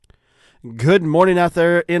Good morning out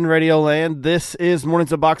there in Radio Land. This is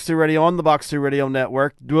Mornings of Box 2 Radio on the Box 2 Radio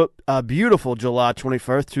Network. A beautiful July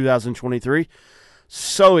 21st, 2023.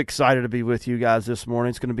 So excited to be with you guys this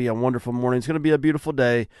morning. It's going to be a wonderful morning. It's going to be a beautiful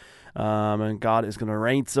day. And God is going to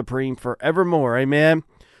reign supreme forevermore. Amen.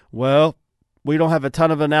 Well, we don't have a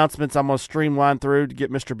ton of announcements. I'm going to streamline through to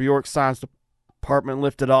get Mr. Bjork's science department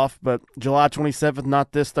lifted off. But July 27th,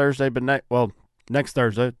 not this Thursday, but next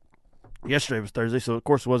Thursday. Yesterday was Thursday, so of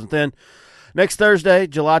course it wasn't then. Next Thursday,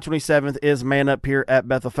 July 27th, is Man Up here at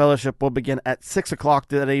Bethel Fellowship. We'll begin at 6 o'clock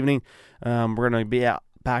that evening. We're going to be out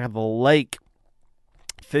back at the lake,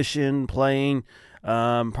 fishing, playing,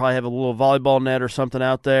 probably have a little volleyball net or something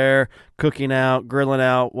out there, cooking out, grilling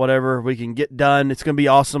out, whatever we can get done. It's going to be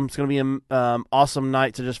awesome. It's going to be an awesome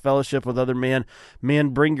night to just fellowship with other men. Men,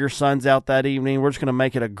 bring your sons out that evening. We're just going to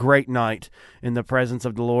make it a great night in the presence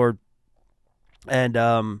of the Lord. And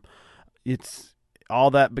it's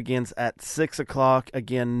all that begins at 6 o'clock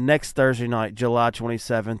again next Thursday night, July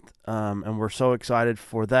 27th. And we're so excited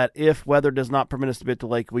for that. If weather does not permit us to be at the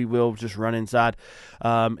lake, we will just run inside.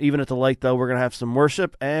 Even at the lake, though, we're going to have some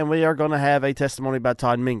worship, and we are going to have a testimony by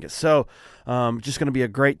Todd Mingus. So just going to be a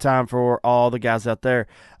great time for all the guys out there.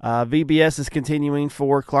 VBS is continuing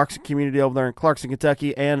for Clarkson Community over there in Clarkson,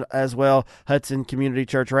 Kentucky, and as well Hudson Community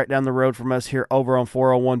Church right down the road from us here over on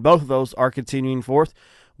 401. Both of those are continuing forth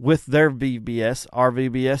with their VBS. Our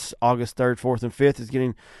VBS, August 3rd, 4th, and 5th, is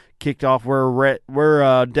getting kicked off.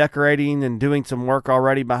 We're decorating and doing some work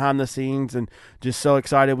already behind the scenes, and just so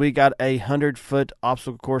excited. We got a 100-foot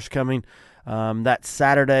obstacle course coming that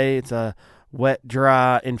Saturday. It's a wet,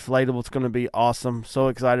 dry, inflatable. It's going to be awesome. So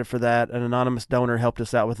excited for that. An anonymous donor helped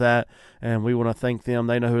us out with that, and we want to thank them.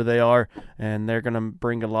 They know who they are, and they're going to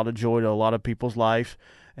bring a lot of joy to a lot of people's life.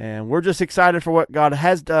 And we're just excited for what God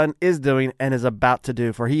has done, is doing, and is about to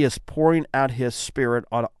do. For he is pouring out his Spirit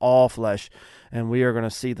on all flesh. And we are going to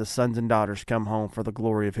see the sons and daughters come home for the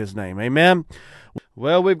glory of his name. Amen.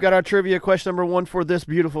 Well, we've got our trivia question number 1 for this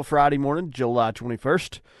beautiful Friday morning, July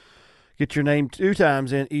 21st. Get your name 2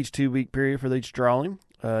 times in each 2-week period for each drawing.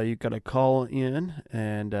 You've got to call in,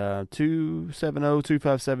 and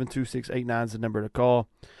 270-257-2689 is the number to call.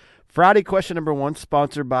 Friday question number 1,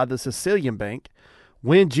 sponsored by the Sicilian Bank.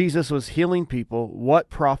 When Jesus was healing people, what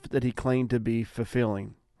prophet did he claim to be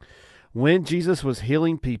fulfilling? When Jesus was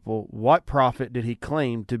healing people, what prophet did he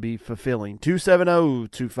claim to be fulfilling?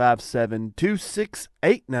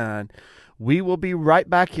 270-257-2689. We will be right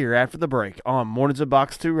back here after the break on Mornings of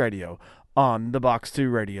Box 2 Radio on the Box 2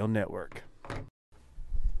 Radio Network.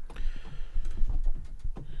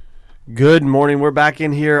 Good morning. We're back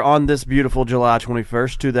in here on this beautiful July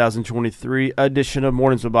 21st, 2023 edition of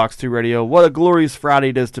Mornings with Box 2 Radio. What a glorious Friday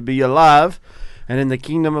it is to be alive and in the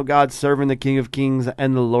kingdom of God, serving the King of Kings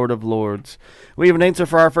and the Lord of Lords. We have an answer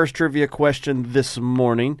for our first trivia question this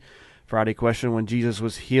morning. Friday question: when Jesus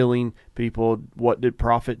was healing people, what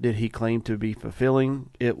prophet did he claim to be fulfilling?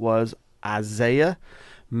 It was Isaiah.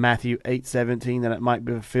 Matthew 8:17, that it might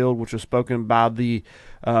be fulfilled, which was spoken by the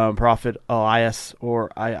prophet Elias or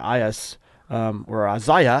Isaiah,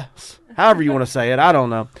 however you want to say it. I don't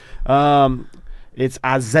know. It's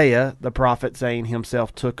Isaiah, the prophet, saying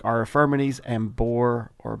himself took our infirmities and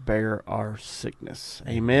bore or bear our sickness.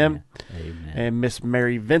 Amen. Amen. And Miss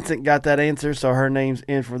Mary Vincent got that answer, so her name's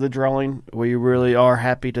in for the drawing. We really are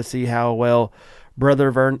happy to see how well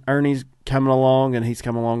Brother Ernie's coming along, and he's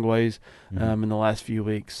come a long ways in the last few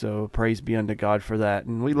weeks. So praise be unto God for that.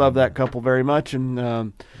 And we love that couple very much,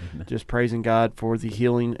 and just praising God for the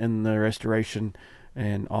healing and the restoration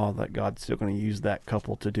and all that God's still going to use that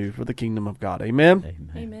couple to do for the kingdom of God. Amen?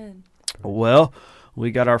 Amen. Well,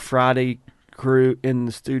 we got our Friday crew in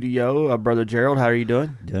the studio. Brother Gerald, how are you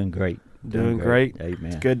doing? Doing great. Doing great. Amen.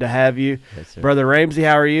 It's good to have you. Yes, sir. Brother Ramsey,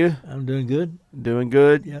 how are you? I'm doing good. Doing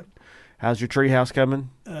good? Yep. How's your treehouse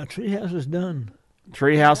coming? Treehouse is done.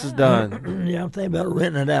 Treehouse is done. Yeah, I'm thinking about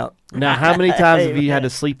renting it out. Now, how many times have you had to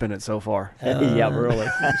sleep in it so far? Yeah, really.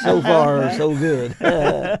 So far, so good.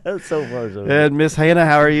 So far, so good. And Miss Hannah,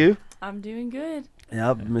 how are you? I'm doing good.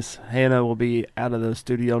 Yep, Miss Hannah will be out of the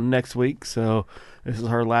studio next week, so this is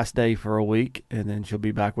her last day for a week, and then she'll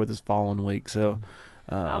be back with us following week. So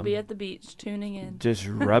I'll be at the beach tuning in. just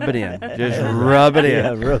rub it in. Just rub it in.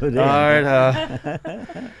 Yeah, rub it in. All right,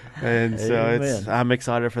 and so Amen. I'm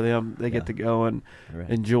excited for them. They get to go and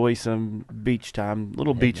enjoy some beach time.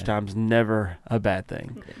 Little beach time's never a bad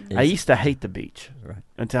thing. I used to hate the beach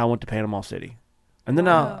until I went to Panama City, and then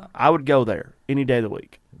I would go there any day of the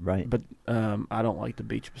week. Right. But I don't like the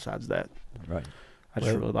beach besides that. Right. I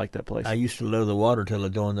just really like that place. I used to love the water till I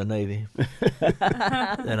joined the Navy.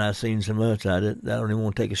 Then I seen so much I don't even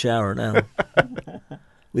want to take a shower now.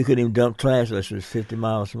 We couldn't even dump trash unless it was 50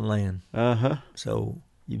 miles from land. Uh-huh. So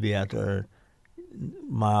you'd be out there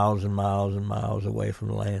miles and miles and miles away from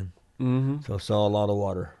the land. Mm-hmm. So I saw a lot of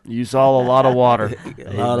water. You saw a lot of water.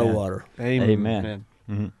 A lot of water. Amen.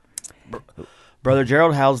 Mm-hmm. Brother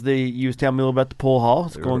Gerald, you was telling me a little about the pool hall.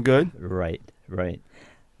 It's going good? Right.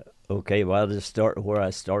 Okay, well, I'll just start where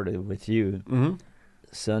I started with you. Mm-hmm.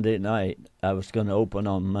 Sunday night, I was going to open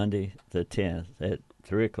on Monday the 10th at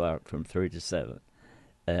 3 o'clock from 3 to 7.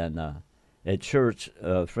 And at church,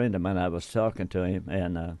 a friend of mine, I was talking to him,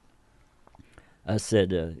 and I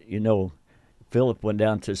said, Philip went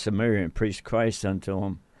down to Samaria and preached Christ unto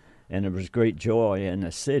him, and there was great joy in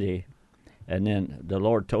the city. And then the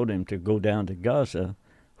Lord told him to go down to Gaza,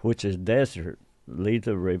 which is desert, leave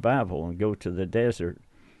the revival and go to the desert.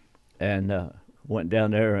 And went down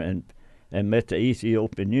there and met the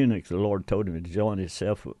Ethiopian eunuch. The Lord told him to join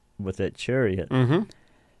himself with that chariot. Mm-hmm.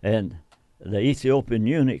 And the Ethiopian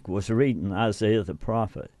eunuch was reading Isaiah the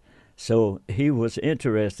prophet. So he was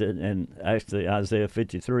interested in actually Isaiah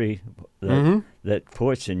 53, that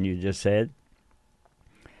portion you just said.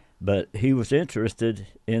 But he was interested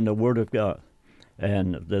in the Word of God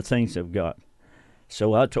and the things of God.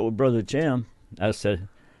 So I told Brother Jim, I said,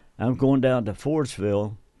 I'm going down to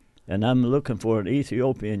Fordsville, and I'm looking for an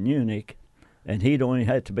Ethiopian eunuch, and he don't even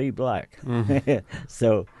have to be black. Mm-hmm.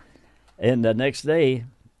 So, and the next day,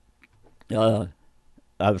 I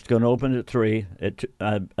was going to open at 3.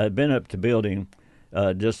 I'd been up to building,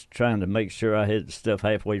 just trying to make sure I had stuff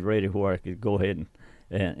halfway ready where I could go ahead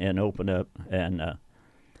and open up. And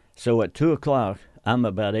so at 2 o'clock, I'm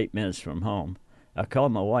about 8 minutes from home. I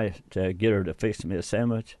called my wife to get her to fix me a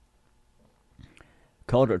sandwich.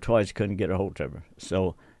 Called her twice, couldn't get a hold of her.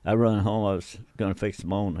 So I run home. I was going to fix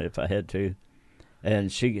them on if I had to.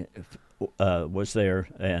 And she was there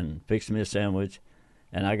and fixed me a sandwich.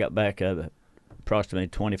 And I got back approximately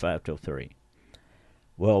 25 till 3.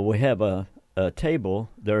 Well, we have a table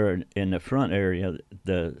there in the front area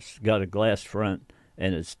that's got a glass front,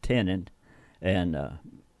 and it's tinted. And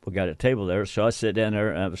we got a table there. So I sit down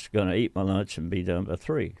there, and I was going to eat my lunch and be done by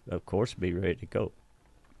 3. Of course, be ready to go.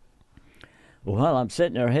 Well, while I'm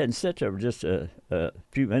sitting there, I hadn't sat there for just a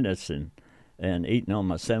few minutes and eating on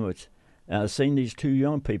my sandwich. And I seen these 2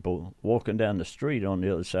 young people walking down the street on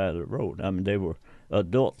the other side of the road. I mean, they were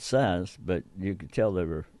adult size, but you could tell they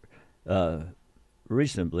were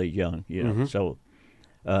reasonably young, Mm-hmm. So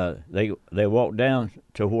they walked down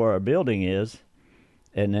to where our building is,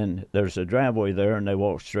 and then there's a driveway there, and they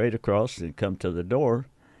walk straight across and come to the door,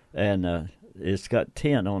 and it's got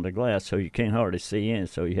tint on the glass, so you can't hardly see in,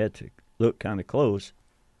 so you had to look kind of close.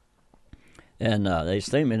 And they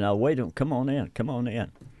see me, now wait, come on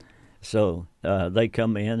in. So they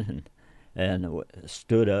come in and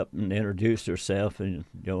stood up and introduced herself and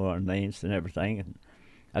our names and everything. And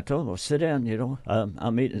I told them, well, sit down,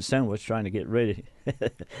 I'm eating a sandwich trying to get ready.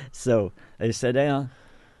 So they sat down,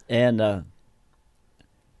 and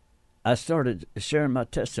I started sharing my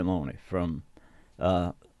testimony from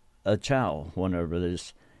a child whenever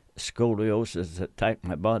this scoliosis attacked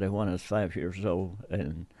my body when I was 5 years old,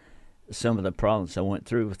 and some of the problems I went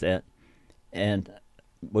through with that. And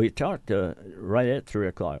we talked right at 3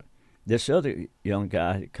 o'clock. This other young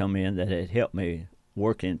guy had come in that had helped me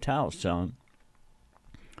work in tile some.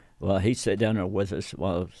 Well, he sat down there with us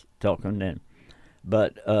while I was talking then.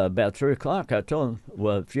 But about 3 o'clock, I told him,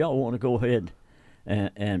 well, if y'all want to go ahead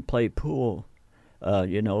and play pool,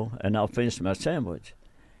 and I'll finish my sandwich.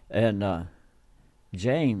 And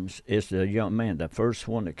James is the young man, the first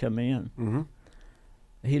one to come in. Mm-hmm.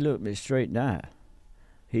 He looked me straight in the eye.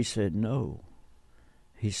 He said, no.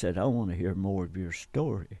 He said, I want to hear more of your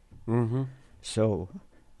story. Mm-hmm. So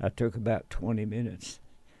I took about 20 minutes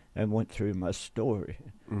and went through my story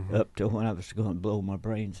up to when I was going to blow my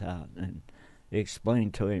brains out, and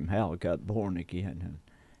explained to him how I got born again, and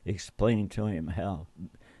explained to him how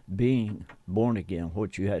being born again,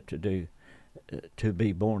 what you had to do to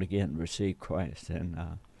be born again and receive Christ. And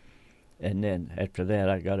then after that,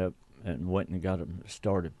 I got up and went and got them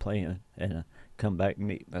started playing, and come back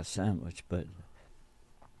and eat my sandwich. But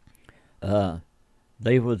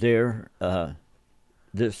they were there.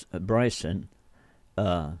 This Bryson,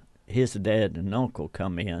 his dad and uncle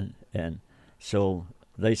come in, and so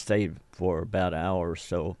they stayed for about an hour or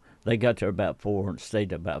so. They got there about 4 and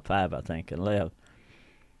stayed about 5, I think, and left.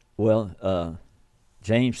 Well,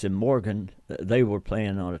 James and Morgan, they were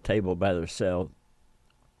playing on a table by themselves,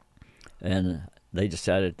 and they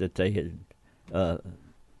decided that they had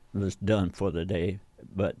was done for the day.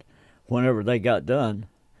 But whenever they got done,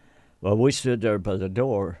 well, we stood there by the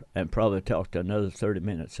door and probably talked another 30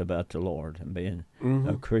 minutes about the Lord and being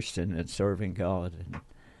a Christian and serving God.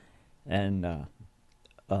 and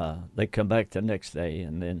they come back the next day,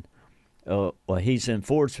 and then well, he's in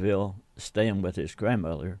Fordsville staying with his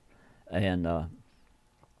grandmother, and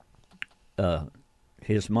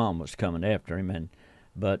his mom was coming after him,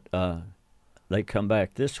 but they come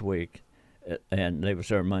back this week, and they was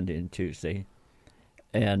there Monday and Tuesday,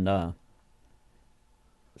 and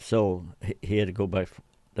so he had to go back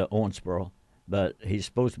to Owensboro, but he's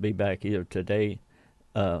supposed to be back either today,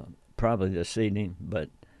 probably this evening, but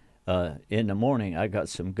in the morning I got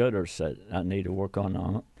some gutters that I need to work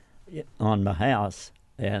on my house,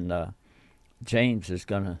 and James is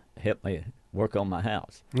going to help me work on my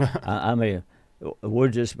house. I mean, we're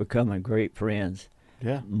just becoming great friends.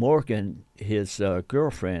 Yeah. Morgan, his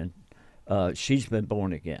girlfriend, she's been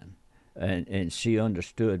born again, and she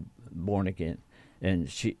understood born again.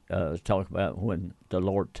 And she talked about when the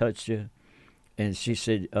Lord touched you. And she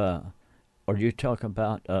said, are you talking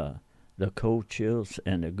about the cold chills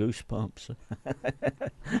and the goosebumps?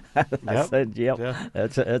 I said, yep. Yeah.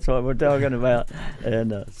 That's what we're talking about.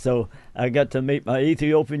 And so I got to meet my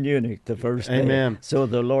Ethiopian eunuch the first day. Amen. So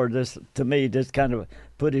the Lord, to me, just kind of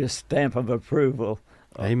put his stamp of approval.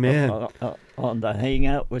 Amen. On the hang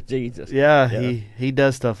out with Jesus. Yeah, he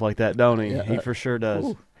does stuff like that, don't he? Yeah, he for sure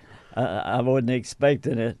does. I wasn't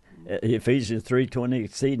expecting it. Ephesians 3:20,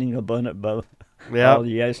 exceeding abundant above all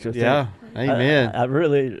you ask or think. Yeah, amen. I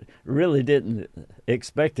really didn't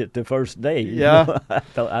expect it the first day. Yeah. I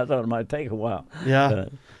thought it might take a while. Yeah.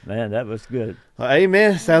 Man, that was good. Well,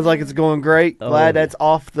 amen. Sounds like it's going great. Glad that's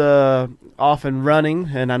off and running,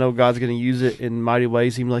 and I know God's going to use it in mighty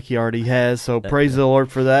ways. Seems like He already has. So praise the Lord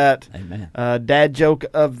for that. Amen. Dad joke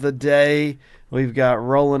of the day. We've got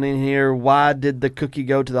rolling in here. Why did the cookie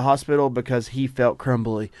go to the hospital? Because he felt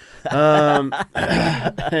crumbly. And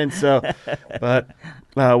so, but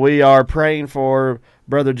we are praying for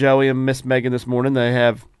Brother Joey and Miss Megan this morning. They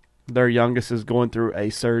have their youngest is going through a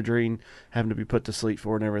surgery and having to be put to sleep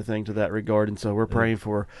for and everything to that regard. And so we're praying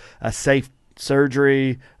for a safe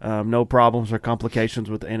surgery, no problems or complications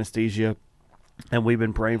with the anesthesia. And we've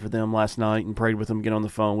been praying for them last night and prayed with them, get on the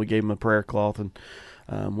phone. We gave them a prayer cloth, and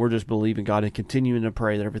we're just believing God and continuing to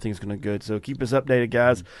pray that everything's going to be good. So keep us updated,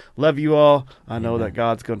 guys. Love you all. I know that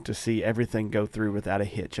God's going to see everything go through without a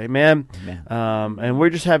hitch. Amen. Amen. And we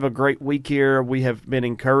just have a great week here. We have been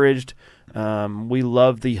encouraged. We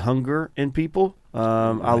love the hunger in people.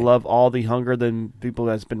 I love all the hunger that people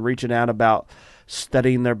that's been reaching out about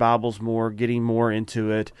studying their Bibles more, getting more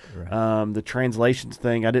into it. Right. The translations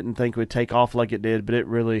thing, I didn't think would take off like it did, but it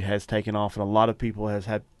really has taken off, and a lot of people has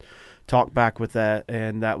had talk back with that.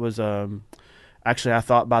 And that was actually, I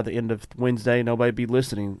thought by the end of Wednesday nobody'd be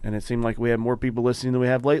listening, and it seemed like we had more people listening than we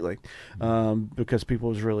have lately, because people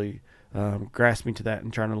was really grasping to that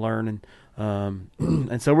and trying to learn,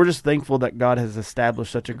 and so we're just thankful that God has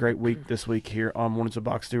established such a great week this week here on Mornings of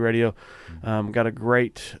Box 2 Radio. Got a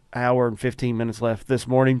great hour and 15 minutes left this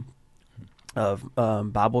morning of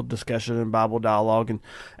Bible discussion and Bible dialogue. And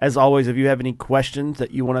as always, if you have any questions that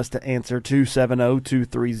you want us to answer,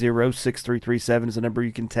 270-230-6337 is the number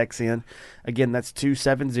you can text in. Again, that's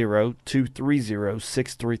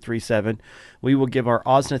 270-230-6337. We will give our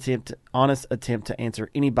honest attempt to answer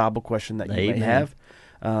any Bible question that you may have.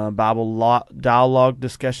 Bible dialogue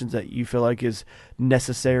discussions that you feel like is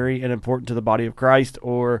necessary and important to the body of Christ.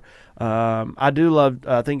 Or I do love,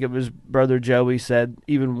 I think it was Brother Joey said,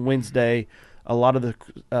 even Wednesday, a lot of the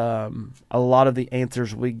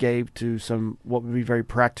answers we gave to some what would be very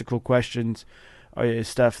practical questions is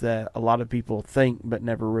stuff that a lot of people think but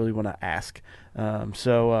never really want to ask.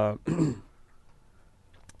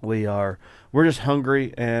 We're just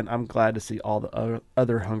hungry, and I'm glad to see all the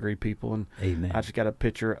other hungry people. And Amen. I just got a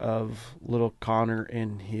picture of little Connor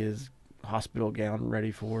in his hospital gown,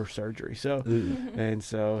 ready for surgery. So, and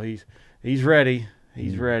so he's ready.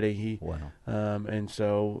 He's ready. And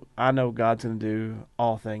so I know God's going to do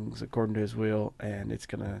all things according to His will, and it's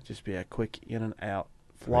going to just be a quick in and out,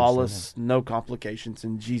 flawless, no complications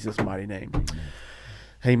in Jesus' mighty name.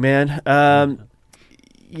 Amen.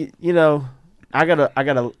 You know. I got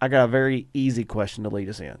a very easy question to lead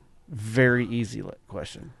us in. Very easy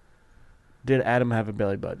question. Did Adam have a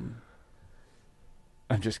belly button?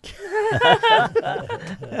 I'm just kidding.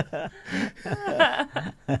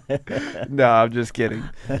 No, I'm just kidding.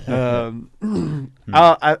 At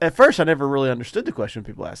first, I never really understood the question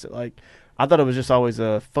people asked it. Like, I thought it was just always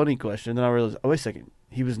a funny question. Then I realized, oh, wait a second.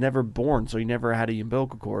 He was never born, so he never had an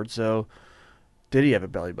umbilical cord. So did he have a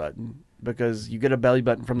belly button? Because you get a belly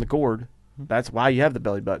button from the cord. That's why you have the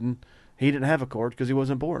belly button. He didn't have a cord because he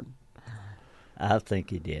wasn't born. I think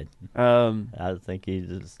he did. I think he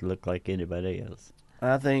just looked like anybody else.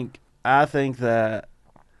 I think that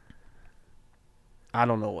I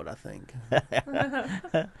don't know what I think.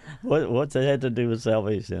 What's it had to do with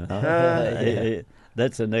salvation? Huh?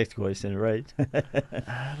 That's the next question, right?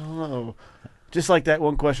 I don't know. Just like that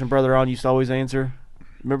one question Brother On used to always answer.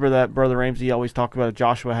 Remember that Brother Ramsey always talked about if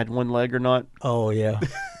Joshua had one leg or not? Oh yeah,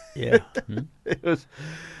 yeah, It was.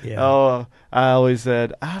 yeah, Oh, I always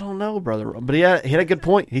said I don't know, Brother. But he had a good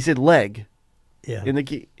point. He said leg. yeah.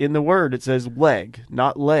 In the word it says leg,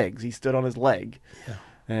 not legs. He stood on his leg. Yeah.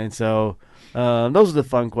 And so those are the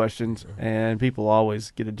fun questions, and people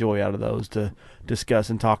always get a joy out of those to discuss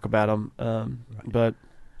and talk about them. But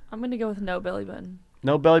I'm going to go with no belly button.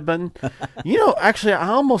 no belly button. Actually, I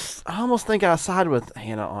almost think I side with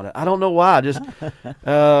Hannah on it. I don't know why. Just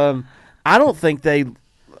I don't think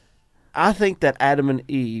I think that Adam and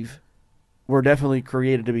Eve were definitely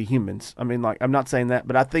created to be humans. I mean, like, I'm not saying that,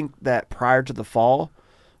 but I think that prior to the fall,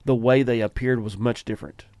 the way they appeared was much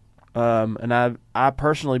different. And I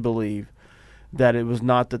personally believe that it was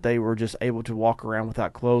not that they were just able to walk around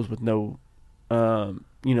without clothes with no,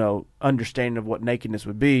 understanding of what nakedness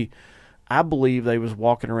would be. I believe they was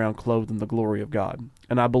walking around clothed in the glory of God.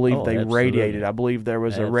 And I believe they absolutely. radiated. I believe there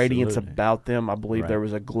was a radiance Absolutely. about them. I believe there Right.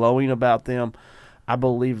 was a glowing about them. I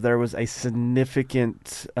believe there was a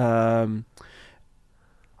significant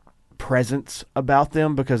presence about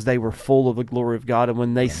them because they were full of the glory of God. And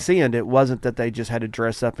when they sinned, it wasn't that they just had to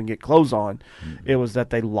dress up and get clothes on. It was that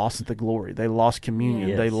they lost the glory. They lost communion.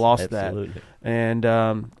 Yes, They lost absolutely.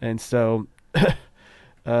 that. And so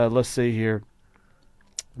let's see here.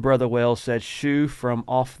 Brother Wells said, "Shoe from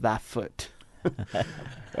off thy foot."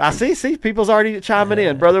 I see. People's already chiming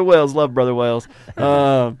in. Brother Wells, love Brother Wells.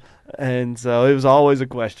 And so it was always a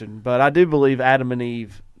question. But I do believe Adam and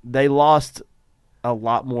Eve, they lost a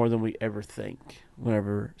lot more than we ever think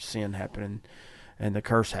whenever sin happened and the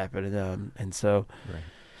curse happened. And so Right.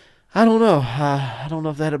 I don't know. I don't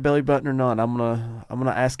know if they had a belly button or not. I'm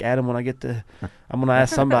gonna ask Adam when I get to. I'm gonna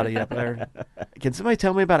ask somebody up there. Can somebody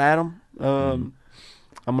tell me about Adam?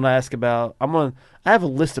 I'm gonna ask about. I have a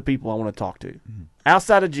list of people I want to talk to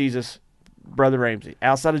outside of Jesus, Brother Ramsey.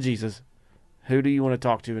 Outside of Jesus, who do you want to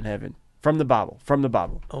talk to in heaven from the Bible? From the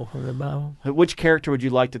Bible, Oh, from the Bible. which character would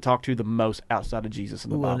you like to talk to the most outside of Jesus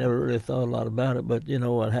in the Well, I Bible? never really thought a lot about it, but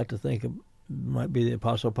I'd have to think it might be the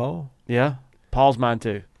Apostle Paul. Yeah, Paul's mine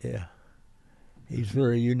too. Yeah, he's a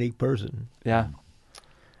very unique person, Yeah,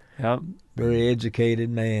 yeah, very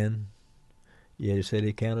educated man. Yet he said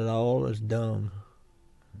he counted all as dung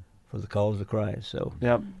for the cause of Christ. So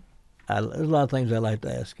yeah. there's a lot of things I'd like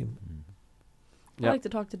to ask him. I Yep. like to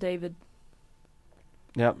talk to David.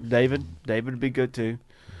 Yep. David would be good too.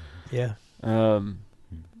 Yeah,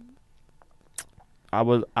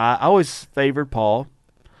 I always favored Paul.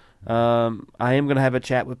 I am going to have a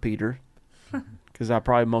chat with Peter because I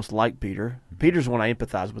probably most like Peter. Peter's the one I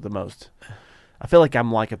empathize with the most. I feel like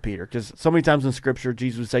I'm like a Peter because so many times in Scripture,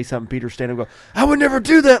 Jesus would say something, Peter would stand up and go, "I would never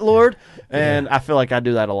do that, Lord." And I feel like I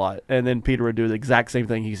do that a lot. And then Peter would do the exact same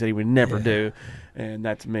thing he said he would never do. And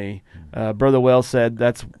that's me. Brother Wells said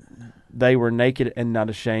they were naked and not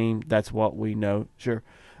ashamed. That's what we know. Sure.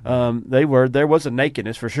 They were. There was a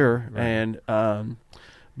nakedness for sure. Right. And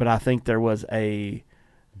but I think there was a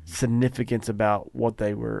significance about what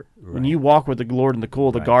they were. When Right. you walk with the Lord in the cool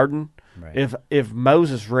of the Right. garden, Right. if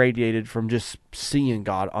Moses radiated from just seeing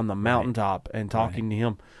God on the mountaintop and talking to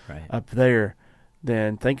him Right. up there,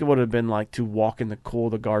 then think of what it would have been like to walk in the cool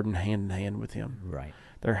of the garden hand in hand with him. Right.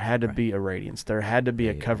 There had to Right. be a radiance. There had to be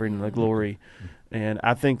a Yeah. covering of the glory. And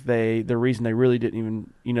I think the reason they really didn't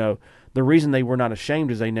even, the reason they were not ashamed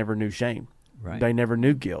is they never knew shame. Right. They never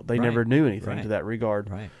knew guilt. They Right. never knew anything Right. to that regard.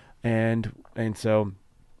 Right. And so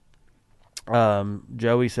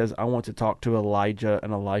Joey says, I want to talk to Elijah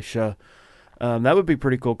and Elisha. That would be a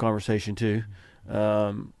pretty cool conversation too.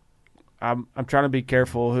 I'm trying to be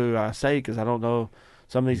careful who I say because I don't know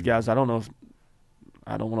some of these guys. I don't know if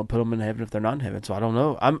I don't want to put them in heaven if they're not in heaven. So I don't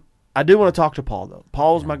know. I do want to talk to Paul though.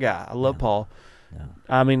 Paul's my guy. I love Paul. Yeah.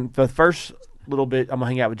 I mean, for the first little bit, I'm gonna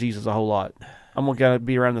hang out with Jesus a whole lot. I'm gonna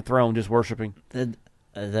be around the throne just worshiping.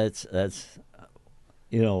 That's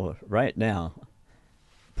right now,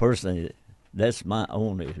 personally, that's my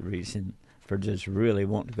only reason for just really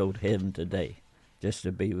wanting to go to heaven today, just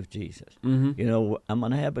to be with Jesus. Mm-hmm. I'm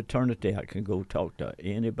going to have eternity. I can go talk to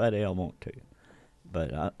anybody I want to.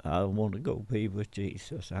 But I want to go be with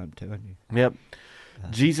Jesus, I'm telling you. Yep.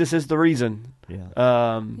 Jesus is the reason. Yeah.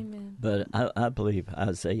 Amen. But I believe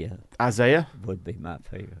Isaiah Isaiah. would be my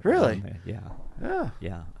favorite. Really? Yeah. Yeah.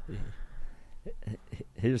 Yeah.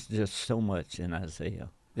 There's just so much in Isaiah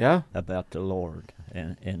Yeah. about the Lord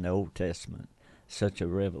and in the Old Testament. Such a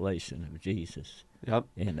revelation of Jesus Yep.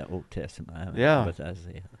 in the Old Testament. Yeah. With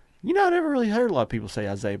Isaiah. You know, I never really heard a lot of people say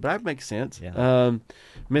Isaiah, but that makes sense. Yeah.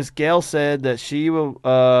 Miss Gail said that she will.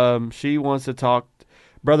 She wants to talk.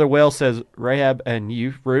 Brother Wells says Rahab and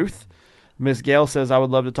you, Ruth. Miss Gail says I would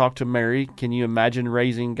love to talk to Mary. Can you imagine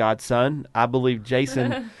raising God's son? I believe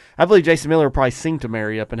Jason Miller will probably sing to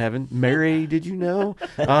Mary up in heaven. Mary, did you know?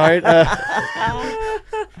 All right.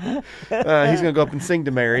 He's gonna go up and sing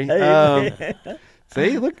to Mary.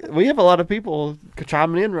 See, look, we have a lot of people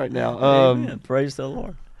chiming in right now. Amen. Praise the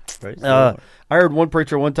Lord. Praise the Lord. I heard one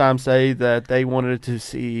preacher one time say that they wanted to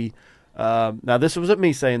see. Now this wasn't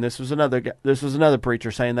me saying this was another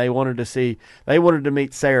preacher saying they wanted to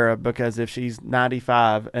meet Sarah because if she's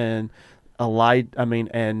 95 and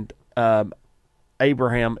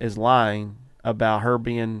Abraham is lying about her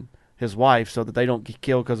being his wife so that they don't get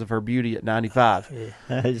killed because of her beauty at 95.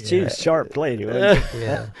 She was a sharp lady, wasn't she?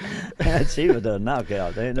 Yeah. She was a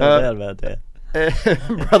knockout. There ain't no doubt about that.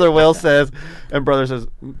 Brother Wells says,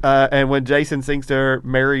 and when Jason sings to her,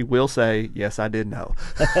 Mary will say, "Yes, I did know."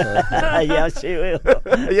 Yeah, she will.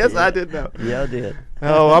 Yes, I did know. Yeah, I did.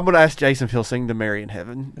 Oh, I'm going to ask Jason if he'll sing to Mary in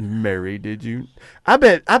heaven. Mary, did you? I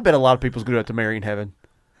bet a lot of people's going to do that to Mary in heaven.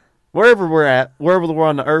 Wherever we're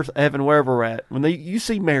on the earth, heaven, wherever we're at, when you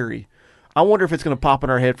see Mary, I wonder if it's going to pop in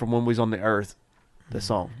our head from when we was on the earth. The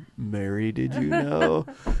song, Mary, did you know?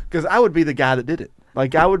 Because I would be the guy that did it.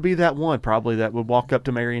 Like, I would be that one probably that would walk up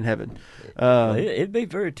to Mary in heaven. It'd be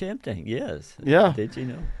very tempting, yes. Yeah. Did you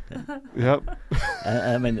know? Yep.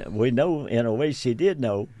 I mean, we know in a way she did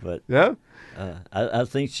know, but Yeah. I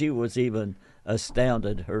think she was even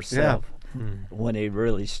astounded herself when he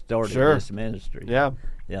really started this ministry. Yeah.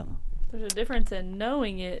 Yeah. There's a difference in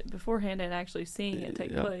knowing it beforehand and actually seeing it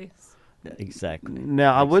take place. Exactly.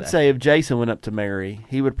 Now, I would say if Jason went up to Mary,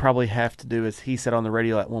 he would probably have to do, as he said on the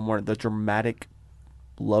radio at one morning, the dramatic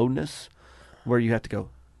lowness where you have to go,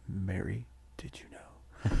 Mary, did you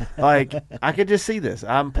know? Like, I could just see this.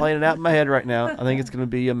 I'm playing it out in my head right now. I think it's going to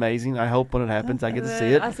be amazing. I hope when it happens I get to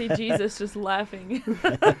see it. I see Jesus just laughing.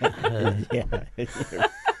 Yeah.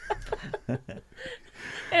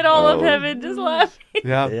 And all of heaven just laughing.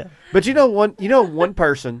 Yeah. Yeah. But one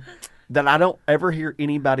person that I don't ever hear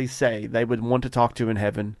anybody say they would want to talk to in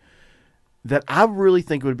heaven that I really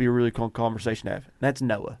think would be a really cool conversation to have. And that's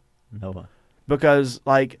Noah. Noah. Because,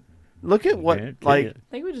 like, look at what, Guarantee like, it.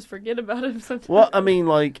 I think we just forget about him sometimes. well, I mean,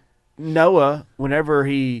 like, Noah, whenever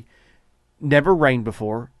he never rained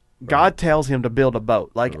before, God tells him to build a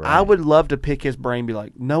boat. Like, I Right. would love to pick his brain and be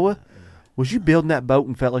like, Noah, was you building that boat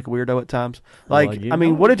and felt like a weirdo at times? Like, Well, you I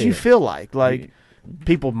mean, know what he did you did. feel like? Like,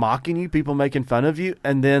 people mocking you, people making fun of you,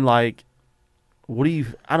 and then, like, what do you,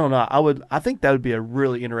 I don't know. I think that would be a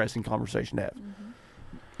really interesting conversation to have.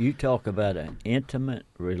 You talk about an intimate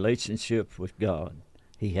relationship with God.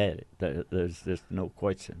 He had it. There's just no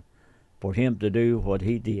question. For him to do what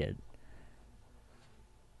he did,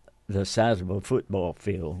 the size of a football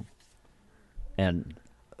field, and,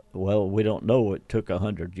 well, we don't know it took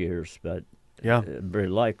 100 years, but Yeah. very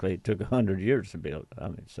likely it took 100 years to build. I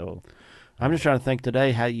mean, so I'm just trying to think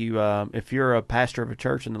today how you, if you're a pastor of a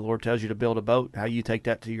church and the Lord tells you to build a boat, how you take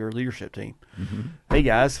that to your leadership team. Hey,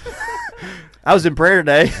 guys, I was in prayer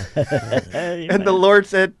today, and the Lord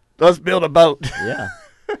said, let's build a boat. yeah.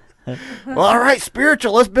 Well, all right,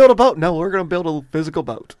 spiritual, let's build a boat. No, we're going to build a physical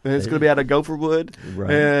boat. And it's going to be out of gopher wood,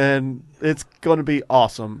 Right. and it's going to be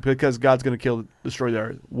awesome because God's going to destroy the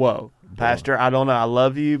earth. Whoa. Pastor, I don't know. I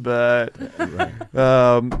love you, but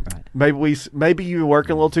maybe you're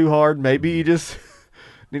working a little too hard. Maybe you just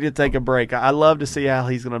need to take a break. I love to see how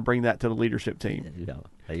he's going to bring that to the leadership team. Yeah.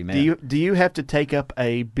 Amen. Do you have to take up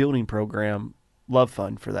a building program, love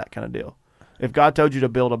fund for that kind of deal? If God told you to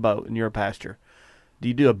build a boat and you're a pastor, do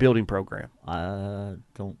you do a building program? I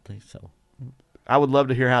don't think so. I would love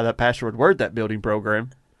to hear how that pastor would word that building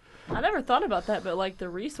program. I never thought about that, but like the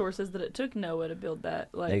resources that it took Noah to build that,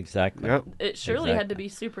 like Exactly. Yep. it surely had to Exactly. be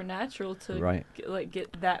supernatural to Right.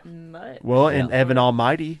 get that much. Well, in Yeah. Evan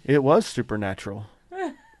Almighty, it was supernatural.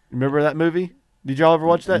 Remember that movie? Did y'all ever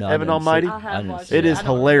watch that? No, I Evan didn't see Almighty? I I have didn't watched see It it. is I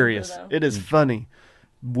don't hilarious. remember, though. It is funny.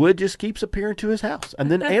 Wood just keeps appearing to his house,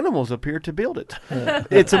 and then animals appear to build it.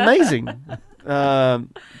 It's amazing.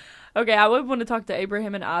 Okay, I would want to talk to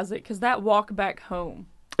Abraham and Isaac because that walk back home,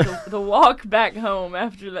 the walk back home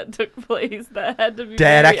after that took place, that had to be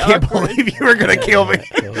Dad, I very can't awkward. believe you were going to kill me.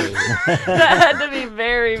 That had to be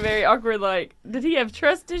very, very awkward. Like, did he have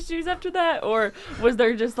trust issues after that, or was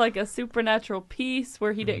there just like a supernatural peace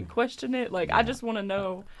where he didn't question it? Like, I just want to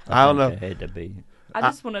know. I don't know. It had to be. I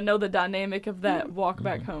just want to know the dynamic of that walk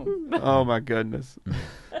back home. Oh, my goodness.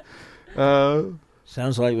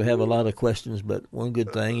 Sounds like we have a lot of questions, but one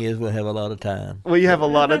good thing is we have a lot of time. We have a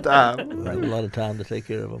lot of time. We have a lot of time to take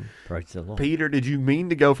care of them. Praise the Lord. Peter, did you mean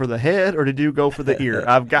to go for the head or did you go for the ear?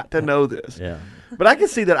 I've got to know this. Yeah. But I can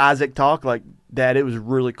see that Isaac talk like, Dad, it was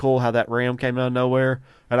really cool how that ram came out of nowhere,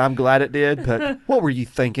 and I'm glad it did, but what were you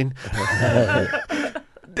thinking?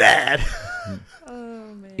 Dad.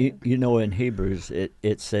 Oh man. You know, in Hebrews,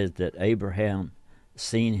 it says that Abraham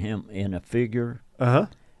seen him in a figure, Uh-huh.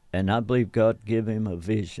 and I believe God gave him a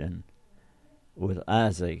vision with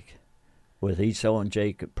Isaac, with Esau and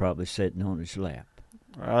Jacob probably sitting on his lap.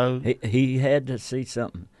 He had to see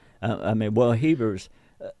something. Hebrews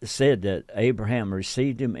said that Abraham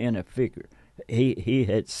received him in a figure. He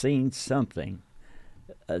had seen something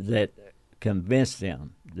that convinced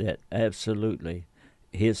him that absolutely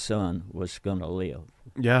his son was going to live,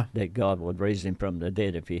 Yeah. that God would raise him from the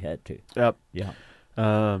dead if he had to. Yep. Yeah.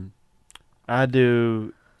 I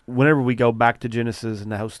do. Whenever we go back to Genesis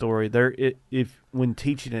and the whole story, when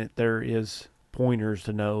teaching it, there is pointers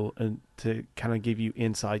to know and to kind of give you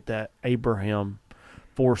insight that Abraham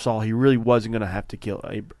foresaw he really wasn't going to have to kill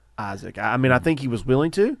Isaac. I mean, I think he was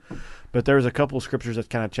willing to, but there's a couple of scriptures that's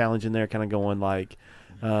kind of challenging there, kind of going like,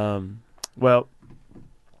 well,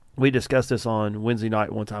 we discussed this on Wednesday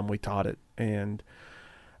night one time. We taught it, and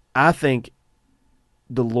I think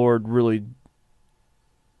the Lord really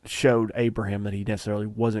showed Abraham that he necessarily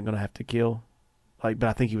wasn't going to have to kill, but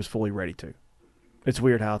I think he was fully ready to. It's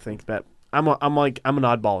weird how I think that. I'm an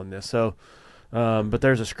oddball in this, so. But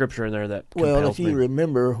there's a scripture in there that Well, if you me.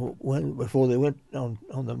 remember, before they went on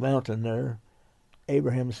the mountain there,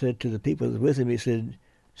 Abraham said to the people that was with him, he said,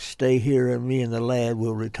 "Stay here, and me and the lad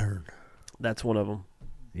will return." That's one of them.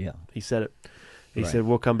 Yeah. He said it. He Right. said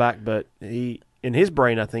we'll come back, but he, in his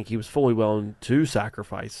brain, I think he was fully willing to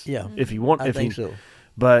sacrifice. Yeah, If he want, I if think he, so.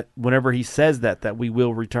 But whenever he says that we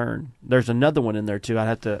will return, there's another one in there too.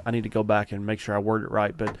 I need to go back and make sure I word it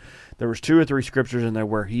right. But there was 2 or 3 scriptures in there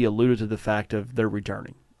where he alluded to the fact of they're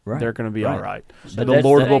returning. Right. They're going to be Right. all right. But The that's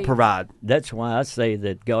Lord the- will provide. That's why I say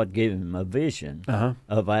that God gave him a vision Uh-huh.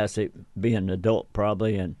 of Isaac being an adult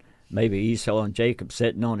probably, and maybe Esau and Jacob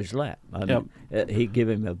sitting on his lap. He gave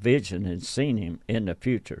him a vision and seen him in the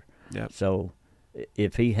future. Yep. So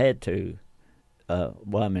if he had to,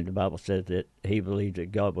 the Bible says that he believed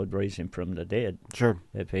that God would raise him from the dead Sure.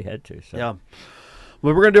 if he had to. So. Yeah.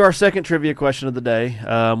 Well, we're going to do our second trivia question of the day.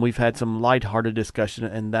 We've had some lighthearted discussion,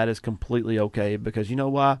 and that is completely okay because you know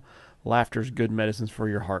why? Laughter is good medicines for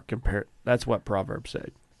your heart. That's what Proverbs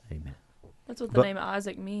said. Amen. That's what the But- name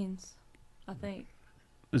Isaac means. I think.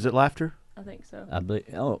 Is it laughter? I think so. I believe.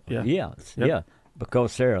 Oh, Yeah. yeah. Yep. Yeah.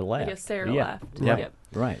 Because Sarah laughed. I guess Sarah yeah. laughed. Yep. Yep.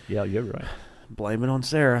 Right. Yeah, you're right. Blame it on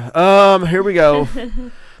Sarah. Here we go.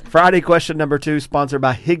 Friday question number 2, sponsored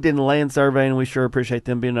by Higdon Land Survey, and we sure appreciate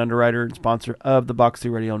them being an underwriter and sponsor of the Box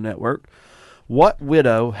 2 Radio Network. What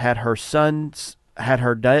widow had her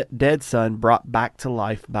dead son brought back to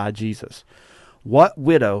life by Jesus? What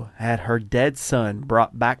widow had her dead son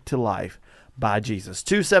brought back to life by Jesus?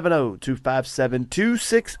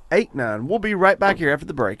 270-257-2689. We'll be right back here after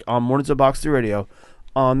the break on Mornings of Box 2 Radio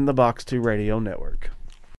on the Box 2 Radio Network.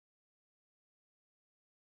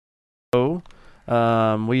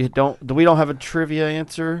 We don't have a trivia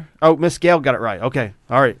answer. Oh, Miss Gail got it right. Okay.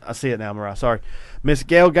 All right. I see it now, Mariah. Sorry. Miss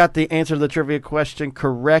Gail got the answer to the trivia question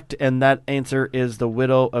correct, and that answer is the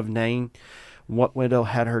widow of Nain. What widow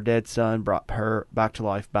had her dead son brought her back to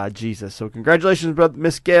life by Jesus? So congratulations, brother,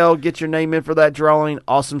 Miss Gail. Get your name in for that drawing.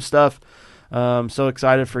 Awesome stuff. So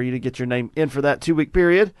excited for you to get your name in for that 2-week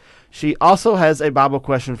period. She also has a Bible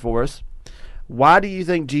question for us. Why do you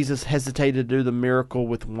think Jesus hesitated to do the miracle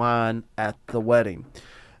with wine at the wedding?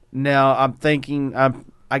 Now, I'm thinking,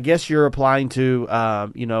 I guess you're applying to,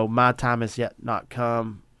 my time has yet not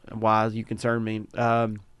come. Why you concern me?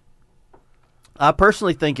 I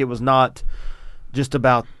personally think it was not just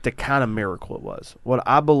about the kind of miracle it was. What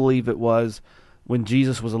I believe it was when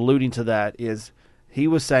Jesus was alluding to that is he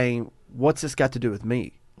was saying, what's this got to do with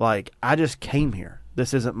me? Like, I just came here.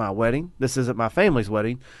 This isn't my wedding. This isn't my family's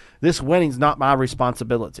wedding. This wedding's not my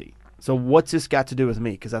responsibility. So what's this got to do with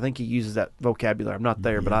me? Because I think he uses that vocabulary. I'm not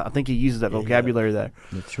there, but I think he uses that vocabulary there.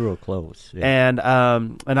 It's real close. Yeah. And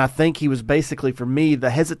I think he was basically, for me, the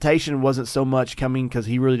hesitation wasn't so much coming because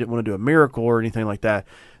he really didn't want to do a miracle or anything like that.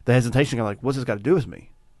 The hesitation kind of like, what's this got to do with me?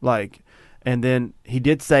 Like, and then he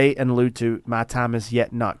did say and allude to, my time has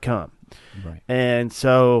yet not come. Right. And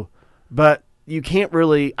so, but you can't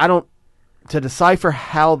really, to decipher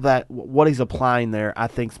what he's applying there, I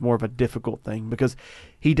think is more of a difficult thing because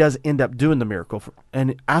he does end up doing the miracle.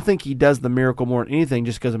 And I think he does the miracle more than anything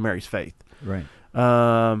just because of Mary's faith. Right.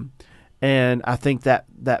 And I think that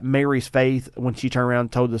Mary's faith, when she turned around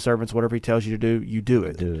and told the servants, whatever he tells you to do, you do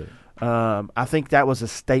it. Do it. I think that was a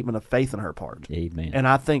statement of faith on her part. Amen. And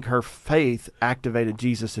I think her faith activated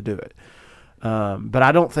Jesus to do it. But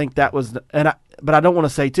I don't think that was, but I don't want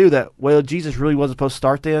to say too that, well, Jesus really wasn't supposed to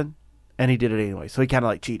start then, and he did it anyway. So he kind of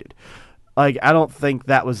like cheated. Like, I don't think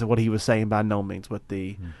that was what he was saying by no means with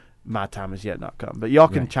the my time has yet not come. But y'all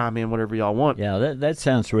can chime in whatever y'all want. Yeah, that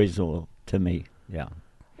sounds reasonable to me. Yeah.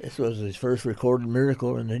 This was his first recorded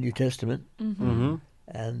miracle in the New Testament. Mm-hmm.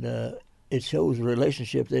 And it shows the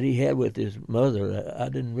relationship that he had with his mother. I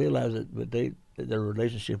didn't realize it, but their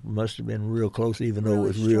relationship must have been real close, even though it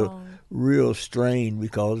was real strained,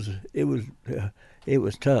 because it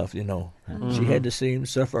was tough, you know. Mm-hmm. She had to see him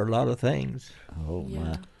suffer a lot of things. Oh,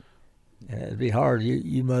 my. It'd be hard.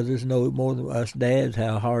 You mothers know more than us dads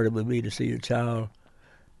how hard it would be to see your child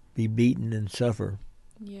be beaten and suffer.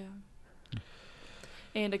 Yeah.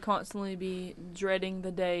 And to constantly be dreading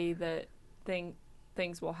the day that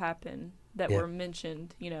things will happen that were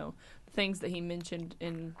mentioned, you know, things that he mentioned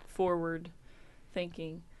in forward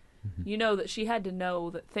thinking. Mm-hmm. You know that she had to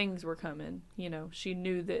know that things were coming. You know, she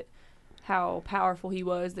knew that how powerful he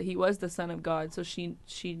was, that he was the Son of God. So she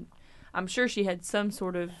I'm sure she had some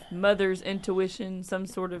sort of mother's intuition, some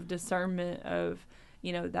sort of discernment of,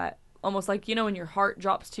 you know, that almost like, you know, when your heart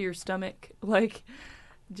drops to your stomach, like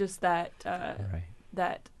just that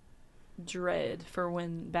that dread for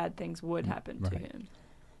when bad things would happen to him.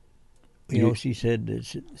 You know, she said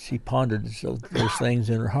that she pondered those things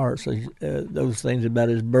in her heart. So those things about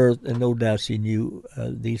his birth, and no doubt she knew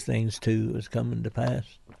these things too was coming to pass.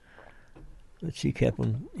 But she kept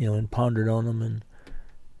them, you know, and pondered on them, and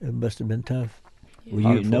it must have been tough. Yeah.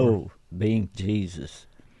 Well, you know, being Jesus,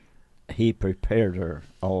 he prepared her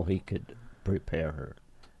all he could prepare her.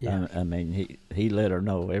 Yeah. I mean, he let her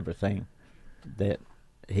know everything that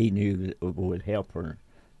he knew that would help her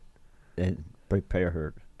and prepare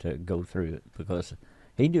her to go through it, because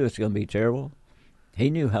he knew it's going to be terrible. He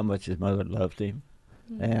knew how much his mother loved him.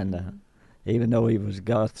 Mm-hmm. And even though he was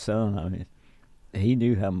God's son, I mean, he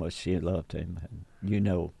knew how much she loved him. And you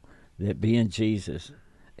know that being Jesus,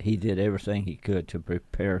 he did everything he could to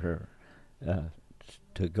prepare her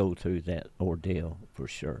to go through that ordeal for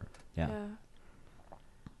sure. Yeah.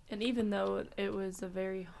 And even though it was a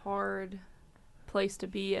very hard place to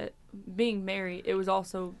be at, being married, it was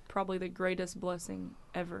also probably the greatest blessing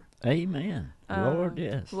ever. Amen. Lord,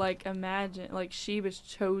 yes. Like, imagine, like, she was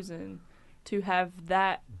chosen to have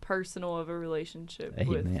that personal of a relationship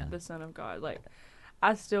with the Son of God. Like,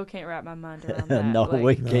 I still can't wrap my mind around that. No, like,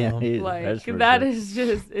 we can't either. Like, that is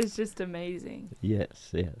just, it's just amazing.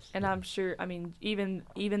 Yes. And I'm sure, I mean, even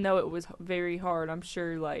though it was very hard, I'm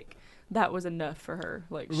sure, like, that was enough for her.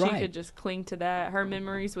 Like, she could just cling to that. Her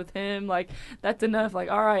memories with him, like, that's enough.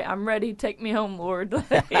 Like, all right, I'm ready. Take me home, Lord.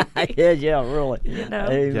 Like, yeah, really. You know?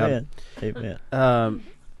 Amen. Yep.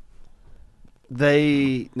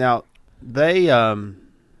 Amen.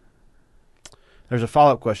 There's a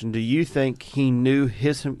follow-up question. Do you think he knew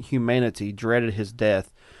his humanity, dreaded his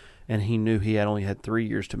death, and he knew he only had 3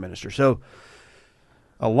 years to minister? So,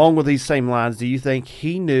 along with these same lines, do you think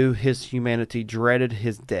he knew his humanity, dreaded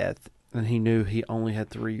his death, and he knew he only had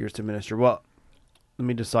 3 years to minister? Well, let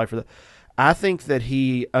me decipher that. I think that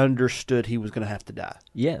he understood he was going to have to die.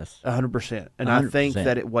 Yes. 100%. And 100%. I think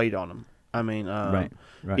that it weighed on him. I mean, right.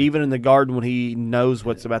 Even in the garden when he knows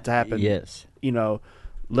what's about to happen, yes, you know,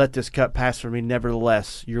 let this cup pass from me.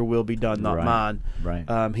 Nevertheless, your will be done, not mine.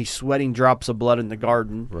 Right. He's sweating drops of blood in the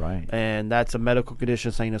garden. Right. And that's a medical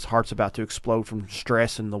condition saying his heart's about to explode from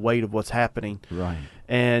stress and the weight of what's happening. Right.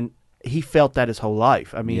 And he felt that his whole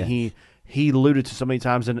life. I mean, yes. he alluded to so many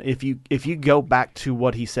times. And if you go back to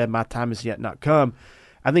what he said, my time has yet not come,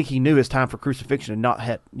 I think he knew his time for crucifixion had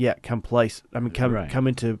not yet come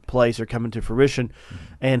into place or come into fruition. Mm-hmm.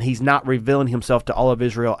 And he's not revealing himself to all of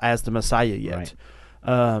Israel as the Messiah yet.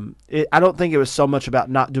 Right. I don't think it was so much about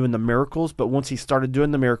not doing the miracles, but once he started doing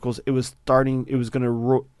the miracles, it was going to it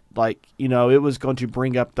was going to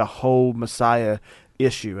bring up the whole Messiah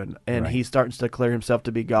issue, and he starts to declare himself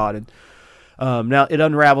to be God. And now it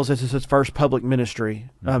unravels. This is his first public ministry.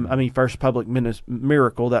 First public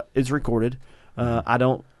miracle that is recorded.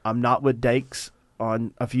 I'm not with Dakes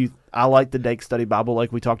on a few. I like the Dake Study Bible,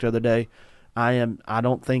 like we talked the other day. I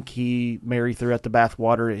don't think Mary threw out the bath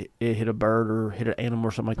water, it hit a bird or hit an animal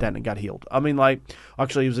or something like that, and it got healed. I mean, like,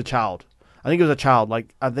 actually, it was a child. I think it was a child.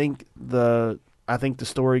 Like, I think the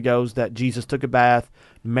story goes that Jesus took a bath,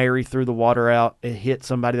 Mary threw the water out, it hit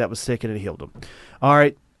somebody that was sick, and it healed them. All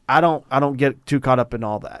right, I don't get too caught up in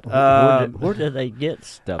all that. Where do they get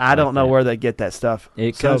stuff? I don't like know that? where they get that stuff.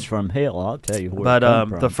 It comes from hell. I'll tell you where. But it comes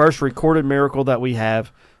from. the first recorded miracle that we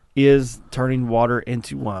have is turning water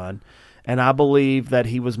into wine. And I believe that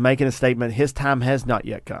he was making a statement. His time has not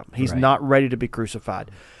yet come. He's Right. not ready to be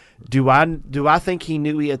crucified. Do I think he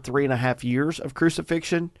knew he had 3.5 years of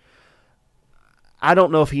crucifixion? I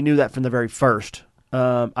don't know if he knew that from the very first.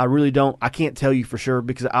 I really don't. I can't tell you for sure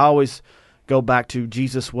because I always go back to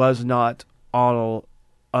Jesus was not all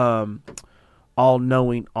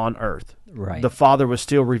knowing on earth. Right. The Father was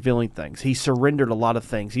still revealing things. He surrendered a lot of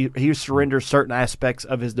things. He surrendered certain aspects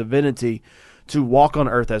of his divinity to walk on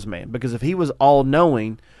earth as man. Because if he was all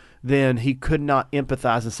knowing, then he could not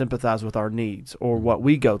empathize and sympathize with our needs or what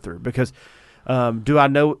we go through. Because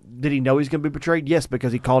did he know he's going to be betrayed? Yes,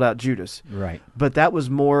 because he called out Judas. Right. But that was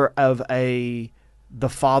more of the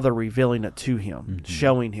Father revealing it to him,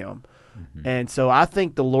 showing him. And so I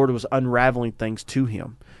think the Lord was unraveling things to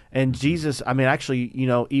him. And Jesus, I mean, actually,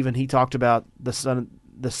 even he talked about the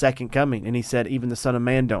second coming, and he said, even the Son of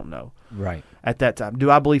Man don't know. Right. At that time.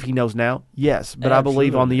 Do I believe he knows now? Yes. But I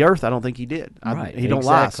believe on the earth, I don't think he did. Right. He don't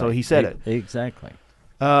lie, so he said it. Exactly.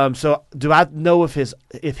 So do I know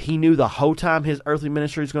if he knew the whole time his earthly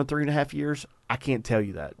ministry was going 3.5 years? I can't tell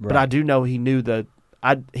you that. But I do know he knew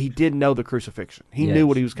he did know the crucifixion. He knew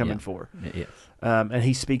what he was coming for. Yes. And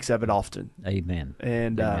he speaks of it often. Amen.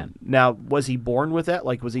 And Amen. Now, was he born with that?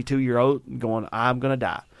 Like, was he 2-year-old going, I'm going to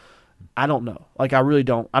die? I don't know. Like, I really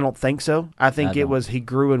don't. I don't think so. I think it was he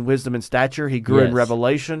grew in wisdom and stature. He grew in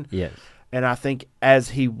revelation. Yes. And I think as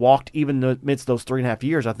he walked, even amidst those 3.5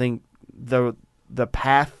 years, I think the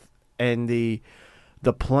path and the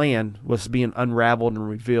plan was being unraveled and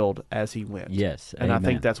revealed as he went. Yes. And Amen. I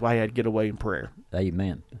think that's why he had to get away in prayer.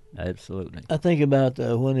 Amen. Absolutely. I think about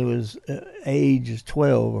when he was age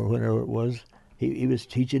 12 or whenever it was, he was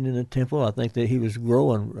teaching in the temple. I think that he was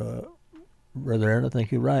growing, Brother Aaron. I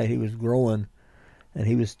think you're right. He was growing, and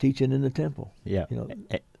he was teaching in the temple. Yeah.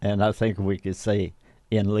 And I think we could say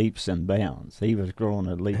in leaps and bounds. He was growing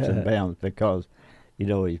in leaps and bounds because,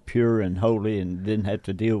 he's pure and holy and didn't have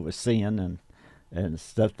to deal with sin and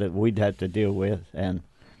stuff that we'd have to deal with, and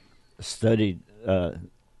studied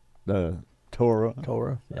the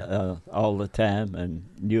Torah all the time and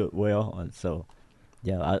knew it well. And so,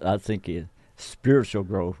 I think his spiritual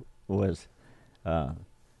growth was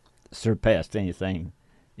surpassed anything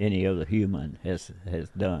any other human has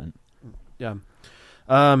done. Yeah.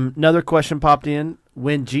 Another question popped in.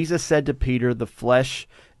 When Jesus said to Peter, the flesh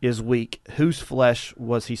is weak, whose flesh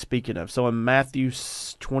was he speaking of? So in Matthew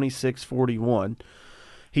 26:41,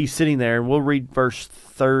 he's sitting there, and we'll read verse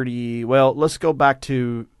 30. Well, let's go back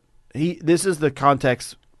to, this is the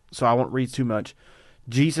context, so I won't read too much.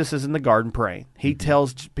 Jesus is in the garden praying. He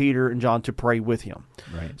tells Peter and John to pray with him.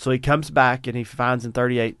 Right. So he comes back and he finds in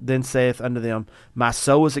 38, then saith unto them, my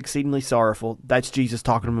soul is exceedingly sorrowful. That's Jesus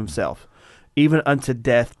talking to himself. Even unto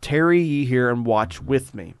death, tarry ye here and watch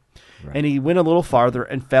with me. Right. And he went a little farther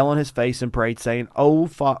and fell on his face and prayed, saying, O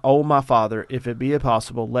my Father, if it be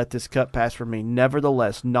possible, let this cup pass from me.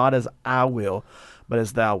 Nevertheless, not as I will, but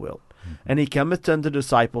as thou wilt. And he cometh unto the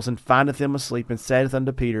disciples and findeth them asleep, and saith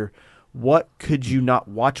unto Peter, what, could you not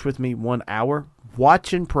watch with me 1 hour?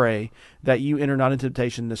 Watch and pray that you enter not into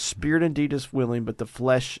temptation. The spirit indeed is willing, but the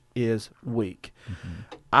flesh is weak.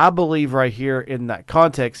 I believe right here in that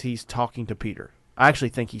context, he's talking to Peter. I actually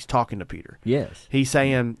think he's talking to Peter. Yes. He's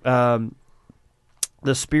saying the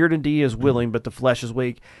spirit indeed is willing, but the flesh is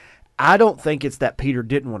weak. I don't think it's that Peter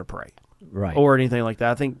didn't want to pray. Right. Or anything like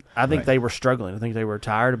that. I think Right. they were struggling. I think they were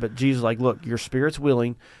tired. But Jesus is like, look, your spirit's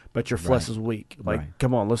willing, but your flesh is weak. Like, Right.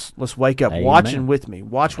 come on, let's wake up. Amen. Watching with me.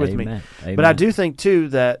 Watch with me. Amen. But I do think, too,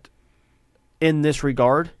 that in this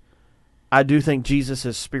regard, I do think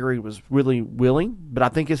Jesus' spirit was really willing, but I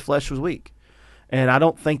think his flesh was weak. And I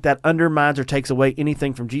don't think that undermines or takes away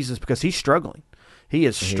anything from Jesus because he's struggling. He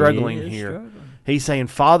is struggling here. He's saying,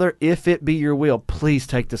 Father, if it be your will, please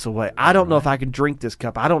take this away. I don't know if I can drink this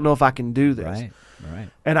cup. I don't know if I can do this. Right.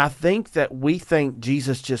 And I think that we think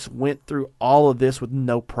Jesus just went through all of this with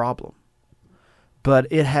no problem. But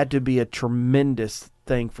it had to be a tremendous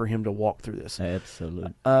thing for him to walk through this.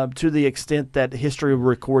 Absolutely. To the extent that history will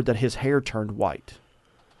record that his hair turned white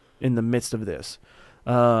in the midst of this.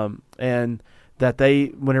 And that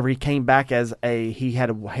whenever he came back he had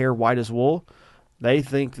a hair white as wool, they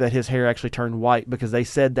think that his hair actually turned white because they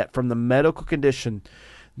said that from the medical condition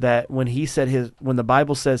that when the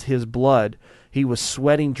Bible says his blood, he was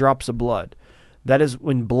sweating drops of blood. That is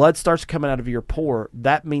when blood starts coming out of your pore,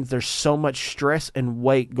 that means there's so much stress and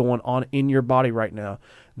weight going on in your body right now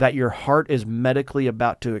that your heart is medically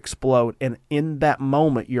about to explode, and in that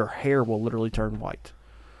moment, your hair will literally turn white.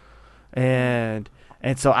 And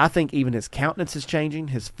so I think even his countenance is changing.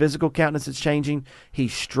 His physical countenance is changing.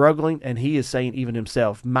 He's struggling, and he is saying even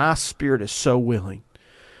himself, my spirit is so willing,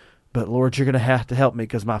 but Lord, you're going to have to help me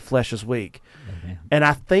because my flesh is weak. Amen. And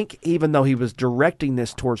I think even though he was directing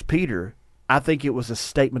this towards Peter, I think it was a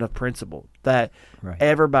statement of principle that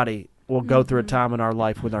everybody will go through a time in our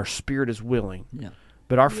life when our spirit is willing,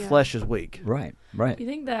 but our flesh is weak. Right. You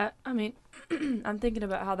think that, I mean, I'm thinking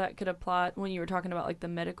about how that could apply when you were talking about, like, the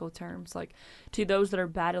medical terms, like, to those that are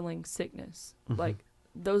battling sickness, like,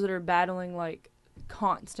 those that are battling, like,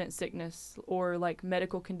 constant sickness or, like,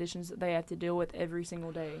 medical conditions that they have to deal with every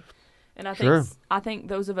single day. And I think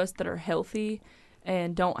those of us that are healthy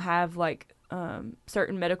and don't have, like,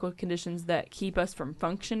 certain medical conditions that keep us from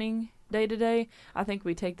functioning day to day, I think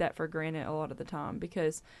we take that for granted a lot of the time,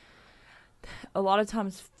 because a lot of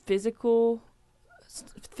times physical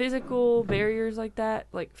barriers like that,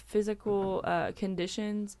 like physical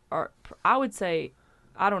conditions are, I would say,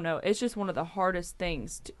 I don't know, it's just one of the hardest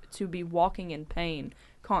things to be walking in pain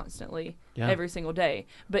constantly every single day,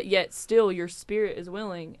 but yet still your spirit is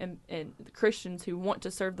willing, and Christians who want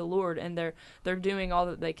to serve the Lord, and they're doing all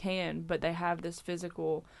that they can, but they have this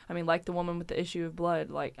physical, I mean, like the woman with the issue of blood,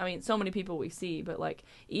 like, I mean, so many people we see, but like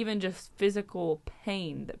even just physical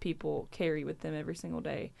pain that people carry with them every single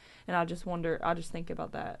day. And I just think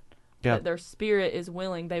about that their spirit is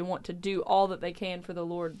willing, they want to do all that they can for the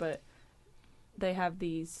Lord, but they have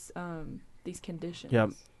these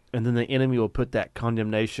conditions. And then the enemy will put that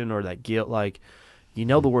condemnation or that guilt, like, the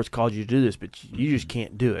Lord's called you to do this, but you just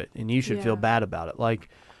can't do it, and you should feel bad about it. Like,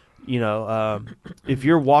 if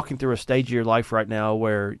you're walking through a stage of your life right now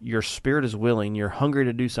where your spirit is willing, you're hungry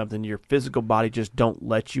to do something, your physical body just don't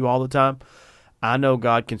let you all the time, I know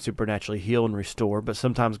God can supernaturally heal and restore, but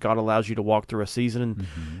sometimes God allows you to walk through a season,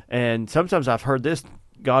 and sometimes I've heard this,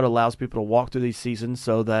 God allows people to walk through these seasons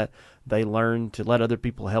so that they learn to let other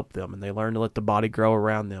people help them, and they learn to let the body grow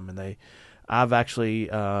around them. And I've actually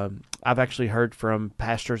heard from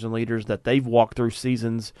pastors and leaders that they've walked through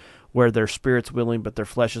seasons where their spirit's willing, but their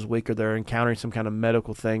flesh is weak, or they're encountering some kind of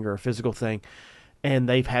medical thing or a physical thing, and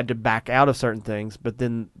they've had to back out of certain things. But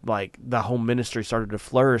then, like, the whole ministry started to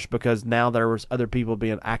flourish because now there was other people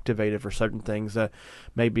being activated for certain things that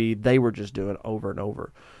maybe they were just doing over and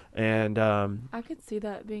over. And I could see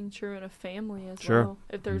that being true in a family as well.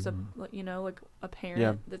 If there's a like a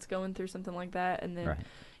parent that's going through something like that, and then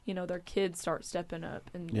their kids start stepping up,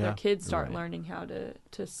 and their kids start learning how to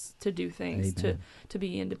do things, to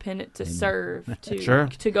be independent, to serve,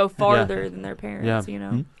 to go farther than their parents.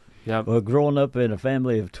 Well, growing up in a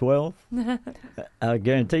family of 12, I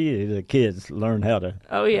guarantee you the kids learn how to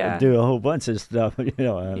do a whole bunch of stuff,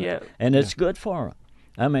 and it's good for them.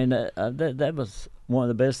 I mean, that was one of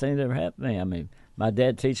the best things that ever happened to me. I mean, my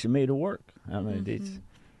dad teaching me to work. I mean,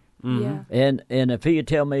 and if he would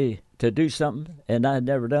tell me to do something and I had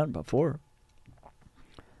never done it before,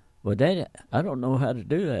 well, Daddy, I don't know how to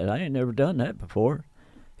do that. I ain't never done that before.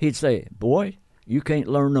 He'd say, boy, you can't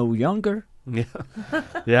learn no younger.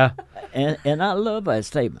 Yeah. And I love that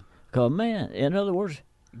statement. Because, man, in other words,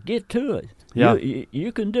 get to it. Yeah.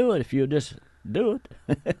 You can do it if you just do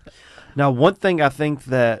it. Now, one thing I think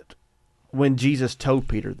that when Jesus told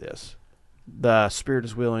Peter this, the spirit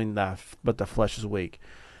is willing, but the flesh is weak,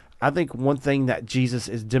 I think one thing that Jesus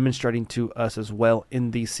is demonstrating to us as well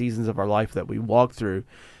in these seasons of our life that we walk through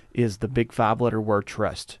is the big 5-letter word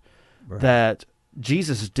trust. Right. That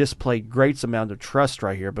Jesus displayed great amount of trust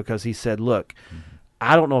right here, because he said, look,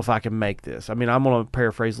 I don't know if I can make this. I mean, I'm going to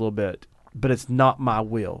paraphrase a little bit, but it's not my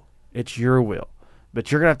will. It's your will.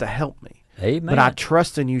 But you're going to have to help me. Amen. But I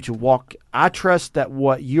trust in you to walk. I trust that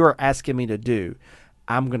what you're asking me to do,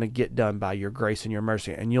 I'm going to get done by your grace and your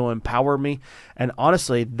mercy, and you'll empower me. And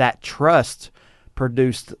honestly, that trust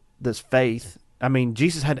produced this faith. I mean,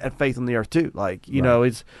 Jesus had faith on the earth too. Like,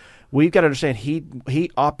 we've got to understand he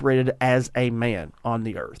operated as a man on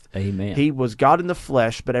the earth. Amen. He was God in the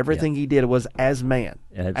flesh, but everything he did was as man.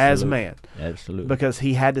 Absolutely. As man. Absolutely. Because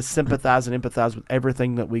he had to sympathize and empathize with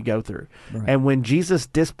everything that we go through. Right. And when Jesus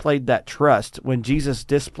displayed that trust, when Jesus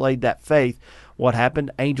displayed that faith, what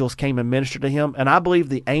happened? Angels came and ministered to him. And I believe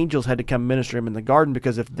the angels had to come minister him in the garden,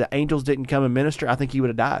 because if the angels didn't come and minister, I think he would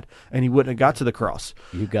have died and he wouldn't have got to the cross.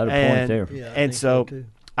 You got a point there. Yeah, and so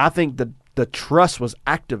I think the trust was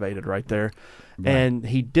activated right there. Right. And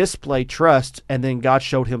he displayed trust, and then God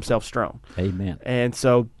showed himself strong. Amen. And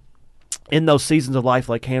so in those seasons of life,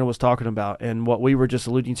 like Hannah was talking about, and what we were just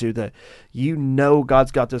alluding to, that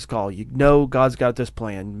God's got this call, God's got this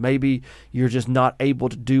plan. Maybe you're just not able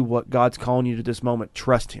to do what God's calling you to this moment.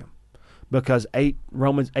 Trust Him, because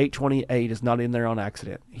Romans 8:28 is not in there on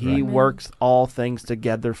accident. He Right. works all things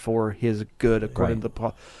together for His good, according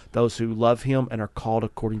to those who love Him and are called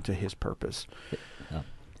according to His purpose.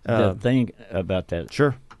 The thing about that,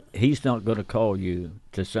 Sure. He's not going to call you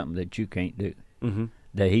to something that you can't do. Mm-hmm.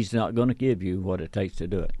 That He's not going to give you what it takes to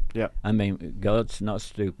do it. Yeah. I mean, God's not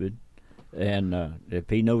stupid, and if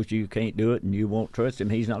He knows you can't do it and you won't trust Him,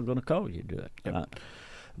 He's not going to call you to do it. Yep.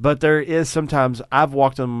 But there is sometimes I've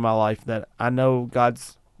walked in my life that I know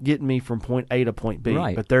God's getting me from point A to point B.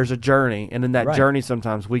 Right. But there's a journey, and in that Right. journey,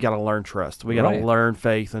 sometimes we got to learn trust. We got to Right. learn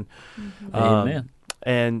faith, and Amen.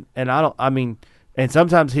 and and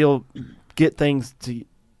sometimes He'll get things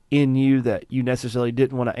in you that you necessarily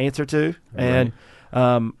didn't want to answer to, and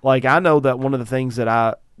like I know that one of the things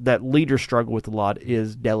that leaders struggle with a lot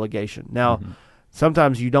is delegation. Now. Mm-hmm.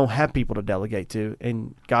 Sometimes you don't have people to delegate to,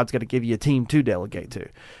 and God's got to give you a team to delegate to.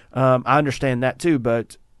 I understand that too,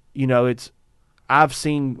 but I've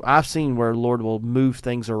seen where Lord will move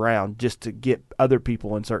things around just to get other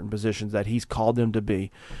people in certain positions that He's called them to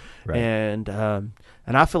be. Right. And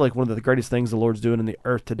I feel like one of the greatest things the Lord's doing in the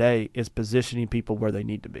earth today is positioning people where they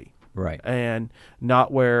need to be. Right. And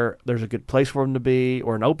not where there's a good place for them to be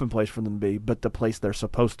or an open place for them to be, but the place they're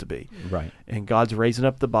supposed to be. Right. And God's raising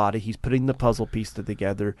up the body. He's putting the puzzle piece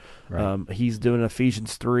together. Right. He's doing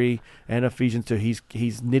Ephesians 3 and Ephesians 2.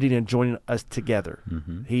 He's knitting and joining us together.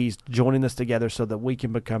 Mm-hmm. He's joining us together so that we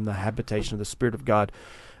can become the habitation of the Spirit of God.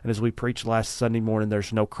 And as we preached last Sunday morning,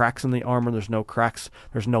 there's no cracks in the armor. There's no cracks.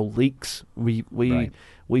 There's no leaks. We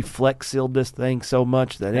flex sealed this thing so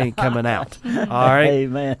much that it ain't coming out. All right.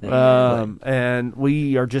 Amen. And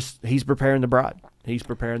we are He's preparing the bride. He's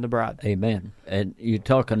preparing the bride. Amen. And you're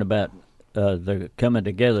talking about the coming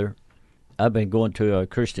together. I've been going to a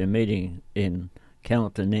Christian meeting in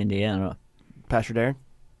Carrollton, Indiana, Pastor Darren?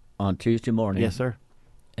 on Tuesday morning. Yes, sir.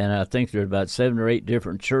 And I think there's about 7 or 8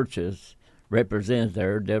 different churches represented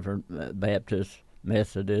there, different Baptists,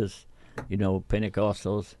 Methodists,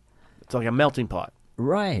 Pentecostals. It's like a melting pot.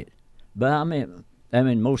 Right. But I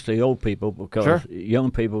mean mostly old people, because Sure.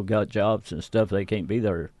 young people got jobs and stuff, they can't be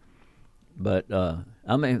there. But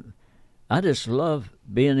I just love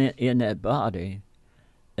being in that body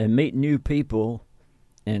and meeting new people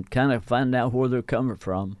and kind of finding out where they're coming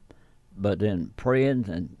from, but then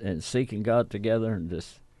praying and seeking God together and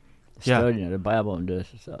just studying the Bible and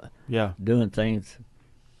just doing things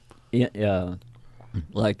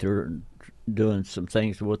like they're doing some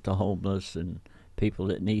things with the homeless and people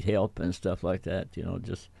that need help and stuff like that,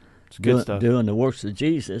 just good stuff. Doing the works of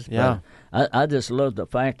Jesus. Yeah. But I just love the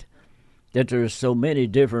fact that there's so many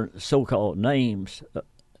different so-called names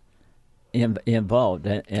involved.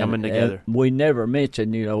 And Coming together. And we never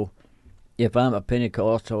mention, if I'm a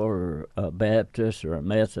Pentecostal or a Baptist or a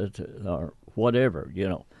Methodist or whatever,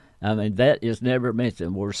 I mean, that is never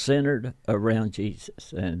mentioned. We're centered around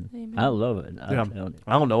Jesus, and Amen. I love it. I'm telling you.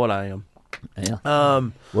 I don't know what I am. Yeah.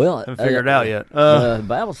 I Well, haven't figured it out yet. the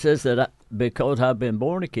Bible says that because I've been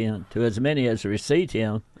born again, to as many as received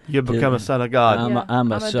Him, You become a son of God.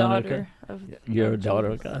 I'm a son of daughter God. of You're a Jesus. daughter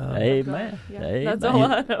of God. Oh, Amen. Yeah, Amen. that's all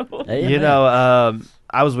I know. Amen.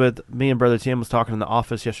 I was with me and Brother Tim was talking in the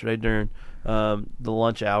office yesterday during the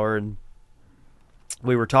lunch hour, and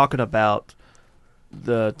we were talking about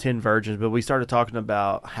the 10 virgins, but we started talking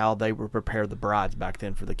about how they would prepare the brides back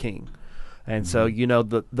then for the king. And so,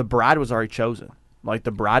 the bride was already chosen. Like,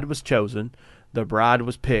 the bride was chosen. The bride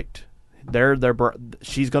was picked.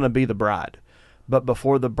 She's going to be the bride. But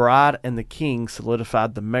before the bride and the king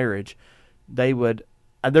solidified the marriage, they would,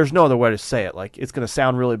 there's no other way to say it. Like, it's going to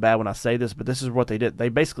sound really bad when I say this, but this is what they did. They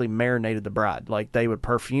basically marinated the bride. Like, they would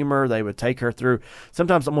perfume her. They would take her through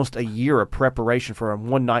sometimes almost a year of preparation for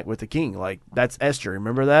one night with the king. Like, that's Esther.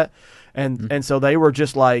 Remember that? And so they were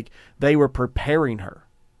just like, they were preparing her.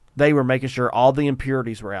 They were making sure all the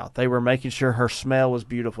impurities were out. They were making sure her smell was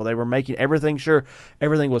beautiful. They were making everything sure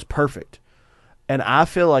everything was perfect. And I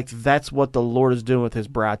feel like that's what the Lord is doing with His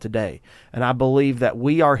bride today. And I believe that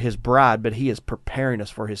we are His bride, but He is preparing us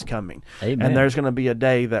for His coming. Amen. And there's going to be a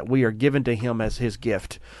day that we are given to Him as His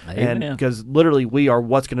gift. Amen. And because literally we are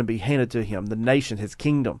what's going to be handed to Him, the nation, His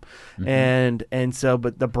kingdom. Mm-hmm. And so,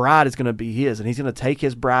 but the bride is going to be His, and He's going to take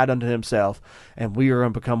His bride unto Himself, and we are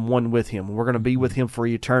going to become one with Him. We're going to be with Him for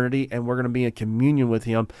eternity, and we're going to be in communion with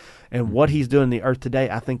Him. And what He's doing in the earth today,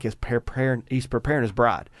 I think, is He's preparing His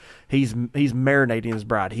bride. He's marinating marinating his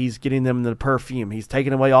bride. He's getting them the perfume. He's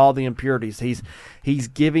taking away all the impurities. He's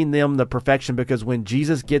giving them the perfection, because when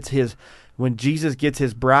Jesus gets his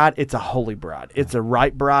bride, it's a holy bride. It's a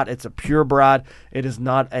right bride. It's a pure bride. It is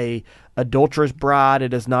not a adulterous bride.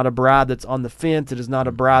 It is not a bride that's on the fence. It is not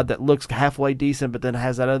a bride that looks halfway decent but then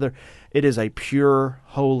has that other. It is a pure,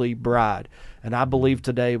 holy bride. And I believe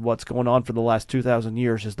today what's going on for the last 2,000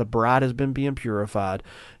 years is the bride has been being purified.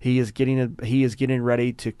 He is getting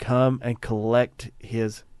ready to come and collect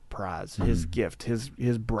his prize, his gift, his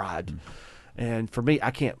bride. And for me,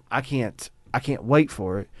 I can't wait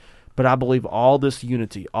for it. But I believe all this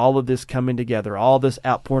unity, all of this coming together, all this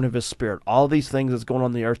outpouring of his Spirit, all these things that's going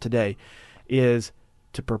on the earth today is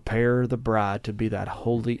to prepare the bride to be that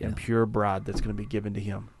holy and pure bride that's going to be given to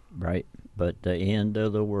him. Right. But the end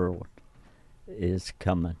of the world is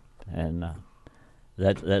coming, and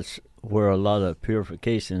that's where a lot of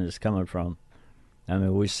purification is coming from. I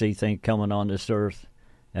mean, we see things coming on this earth,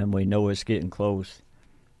 and we know it's getting close,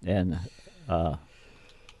 and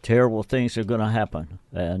terrible things are going to happen,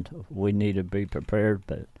 and we need to be prepared.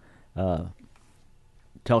 But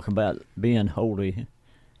talking about being holy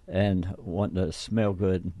and wanting to smell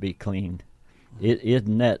good and be clean,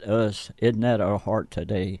 isn't that us? Isn't that our heart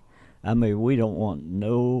today? I mean, we don't want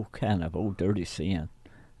no kind of old dirty sin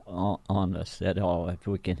on us at all if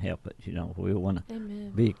we can help it. We want to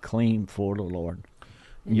be clean for the Lord.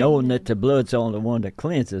 Knowing that the blood's on the one that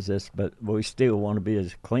cleanses us, but we still want to be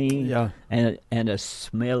as clean and as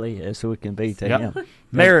smelly as we can be to him.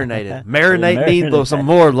 Marinated. Marinate me some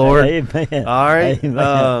more, Lord. Amen. All right.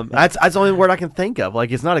 Amen. That's the only word I can think of. Like,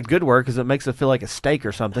 it's not a good word because it makes it feel like a steak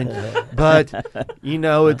or something. But,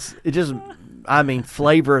 it just...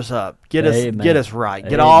 flavor us up. Get us right.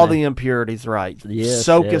 Get all the impurities right. Yes,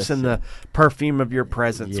 Soak us in the perfume of your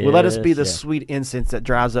presence. Yes, let us be the sweet incense that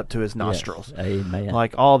drives up to his nostrils. Yes. Amen.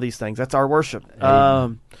 Like all these things. That's our worship.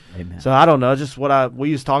 Amen. Amen. So I don't know. Just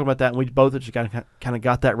we was talking about that, and we both just kind of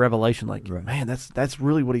got that revelation. Like, man, that's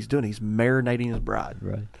really what he's doing. He's marinating his bride.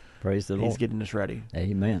 Right. Praise the Lord. He's getting us ready.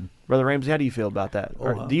 Amen. Brother Ramsey, how do you feel about that?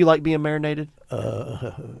 Do you like being marinated?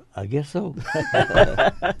 I guess so.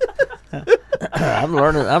 I'm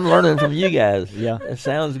learning from you guys. Yeah. It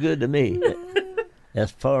sounds good to me.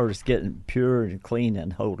 As far as getting pure and clean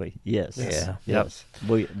and holy, yes. Yeah. Yes.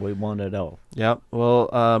 We want it all. Yep.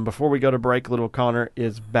 Well, before we go to break, little Connor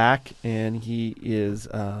is back, and he is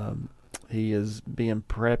being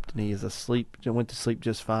prepped, and he is asleep. Went to sleep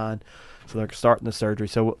just fine. So they're starting the surgery.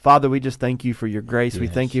 So, Father, we just thank you for your grace. We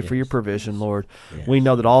thank you for your provision, Lord. Yes. We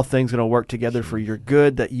know that all things are going to work together for your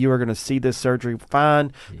good, that you are going to see this surgery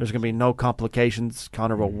fine. There's going to be no complications.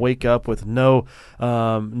 Connor will wake up with no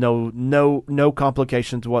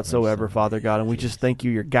complications whatsoever, Father God. And we just thank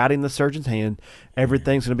you. You're guiding the surgeon's hand.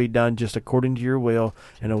 Everything's going to be done just according to your will,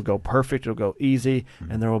 and it'll go perfect. It'll go easy,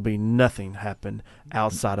 and there will be nothing happen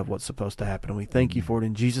outside of what's supposed to happen. And we thank you for it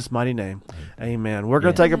in Jesus' mighty name. Amen. We're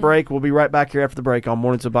going to take a break. We'll be right back here after the break on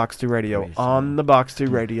Mornings of Box 2 Radio on the Box 2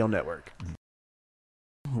 Radio Network.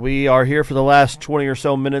 We are here for the last 20 or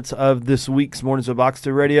so minutes of this week's Mornings of Box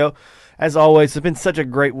 2 Radio. As always, it's been such a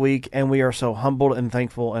great week, and we are so humbled and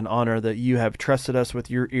thankful and honored that you have trusted us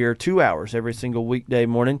with your ear 2 hours every single weekday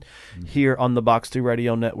morning here on the Box 2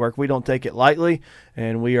 Radio Network. We don't take it lightly,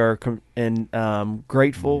 and we are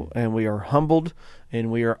grateful, and we are humbled,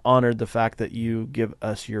 and we are honored the fact that you give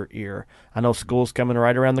us your ear. I know school's coming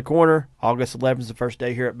right around the corner. August 11th is the first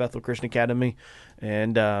day here at Bethel Christian Academy,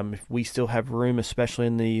 and if we still have room, especially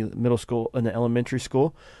in the middle school and the elementary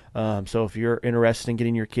school. So if you're interested in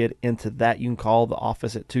getting your kid into that, you can call the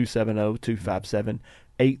office at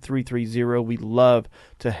 270-257-8330. We love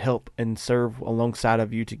to help and serve alongside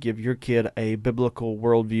of you to give your kid a biblical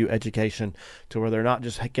worldview education, to where they're not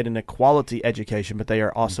just getting a quality education, but they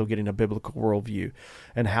are also getting a biblical worldview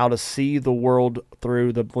and how to see the world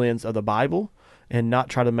through the lens of the Bible, and not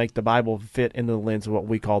try to make the Bible fit into the lens of what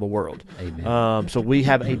we call the world. Amen. So we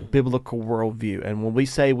have a biblical worldview. And when we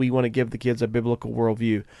say we want to give the kids a biblical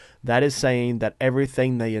worldview, that is saying that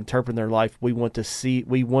everything they interpret in their life, we want them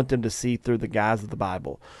to see through the guise of the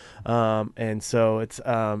Bible. And so it's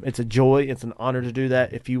a joy. It's an honor to do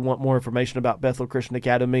that. If you want more information about Bethel Christian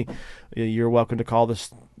Academy, you're welcome to call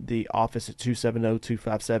the office at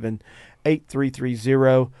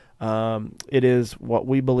 270-257-8330. It is what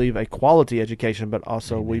we believe a quality education, but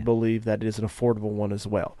also we believe that it is an affordable one as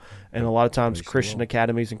well. And a lot of times Christian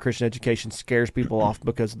academies and Christian education scares people off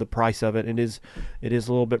because of the price of it. It is a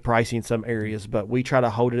little bit pricey in some areas, but we try to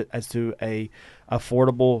hold it as to a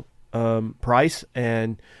affordable price,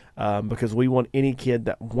 and because we want any kid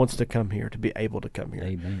that wants to come here to be able to come here.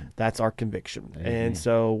 Amen. That's our conviction. Amen. And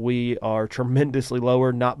so we are tremendously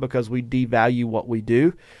lower, not because we devalue what we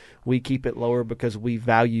do. We keep it lower because we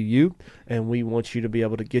value you, and we want you to be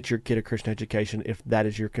able to get your kid a Christian education if that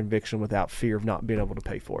is your conviction, without fear of not being able to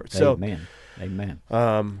pay for it. So, Amen. Amen.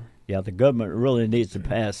 um, Yeah, the government really needs to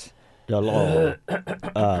pass the law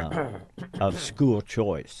of school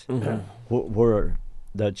choice, where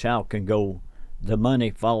the child can go. The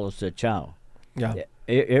money follows the child. yeah,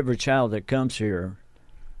 Every child that comes here,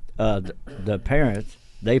 the parents,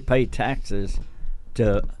 they pay taxes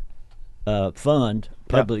to fund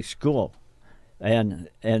public school, and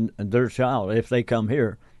their child, if they come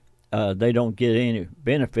here, they don't get any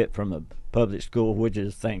benefit from a public school, which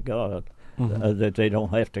is, thank God, that they don't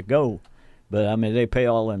have to go. But I mean, they pay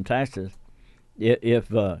all them taxes. If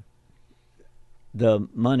the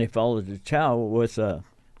money follows the child with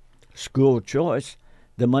school choice,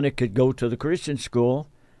 the money could go to the Christian school,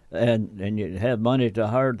 and you have money to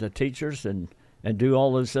hire the teachers and do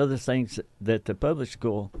all those other things that the public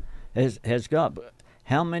school has got. But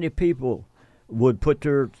how many people would put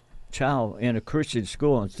their child in a Christian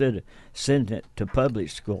school instead of sending it to public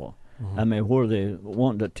school? I mean, where they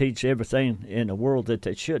want to teach everything in the world that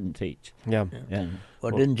they shouldn't teach. yeah. And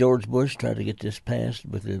Well, didn't George Bush try to get this passed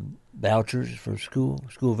with the vouchers for school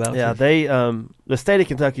vouchers? Yeah, they the state of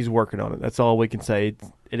Kentucky's working on it. That's all we can say.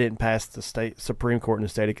 It didn't pass the state Supreme Court in the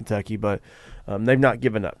state of Kentucky, but they've not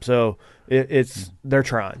given up. So it's they're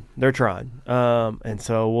trying, and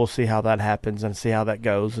so we'll see how that happens and see how that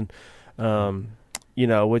goes. And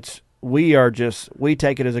which we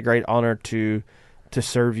take it as a great honor to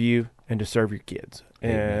serve you and to serve your kids,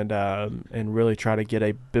 and really try to get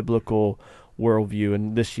a biblical worldview.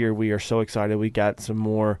 And this year we are so excited. We got some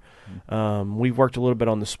more. We've worked a little bit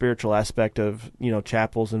on the spiritual aspect of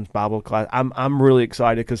chapels and Bible class. I'm really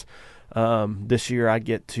excited because this year I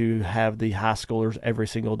get to have the high schoolers every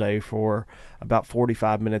single day for about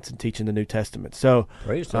 45 minutes and teaching the New Testament. So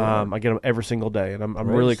praise the Lord. I get them every single day, and I'm Praise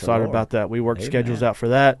really the excited Lord. about that. We worked Amen. schedules out for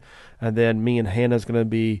that, and then me and Hannah's going to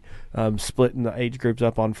be splitting the age groups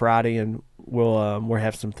up on Friday, and we'll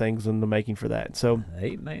have some things in the making for that. So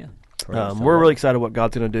Amen. Praise the we're Lord. really excited what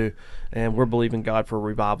God's going to do, and we're believing God for a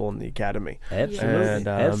revival in the academy. Absolutely. And,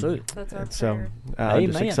 Absolutely. That's our And so prayer. I'm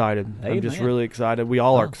just Amen. excited. I'm just Amen. really excited. We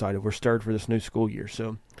all are Oh. excited. We're stirred for this new school year.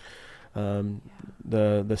 So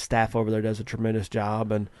the staff over there does a tremendous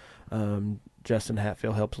job, and Justin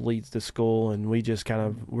Hatfield helps leads the school, and we're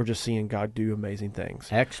just seeing God do amazing things.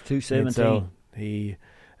 Acts And 2:17. so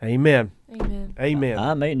amen. Amen. Amen.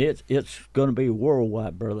 I mean, it's going to be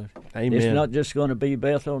worldwide, brother. Amen. It's not just going to be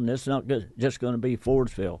Bethel, and it's not just going to be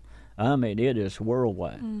Fordsville. I mean, it is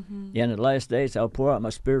worldwide. Mm-hmm. In the last days, I'll pour out my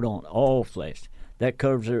spirit on all flesh. That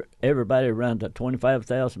covers everybody around the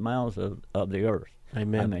 25,000 miles of the earth.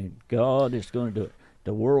 Amen. I mean, God is going to do it.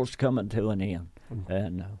 The world's coming to an end,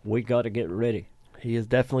 and we got to get ready. He is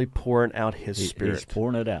definitely pouring out His Spirit. He's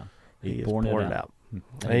pouring it out. He is pouring pouring it it out.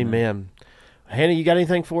 out. Amen. Hannah, you got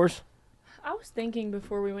anything for us? I was thinking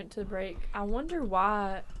before we went to the break, I wonder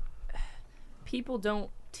why people don't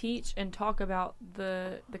teach and talk about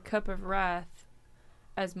the cup of wrath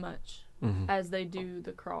as much as they do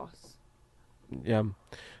the cross. Yeah.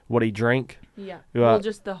 What he drank? Yeah. Yeah. Well,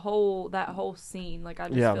 just that whole scene. Like, I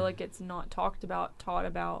just Yeah. feel like it's not talked about, taught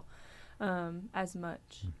about as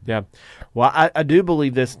much. Yeah. Well, I do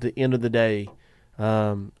believe this at the end of the day.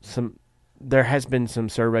 There has been some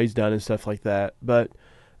surveys done and stuff like that, but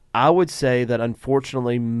I would say that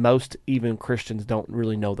unfortunately most even Christians don't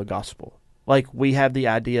really know the gospel. Like, we have the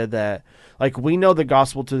idea that, like, we know the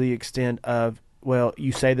gospel to the extent of, well,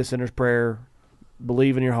 you say the sinner's prayer,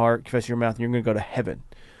 believe in your heart, confess in your mouth, and you're going to go to heaven.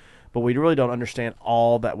 But we really don't understand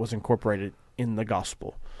all that was incorporated in the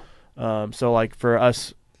gospel. So, like, for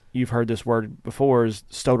us, you've heard this word before, is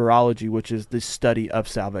soterology, which is the study of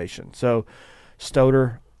salvation. So,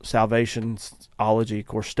 stoter, salvationology, of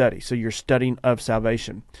course, study. So you're studying of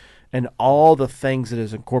salvation and all the things that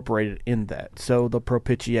is incorporated in that. So the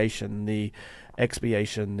propitiation, the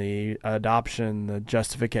expiation, the adoption, the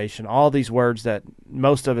justification, all these words that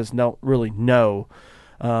most of us don't really know.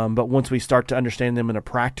 But once we start to understand them in a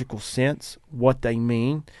practical sense, what they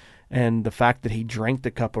mean, and the fact that he drank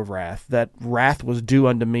the cup of wrath, that wrath was due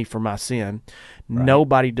unto me for my sin. Right.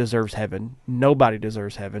 Nobody deserves heaven. Nobody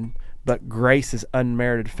deserves heaven. But grace is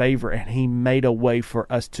unmerited favor, and he made a way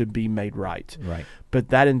for us to be made right. Right. But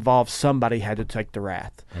that involves somebody had to take the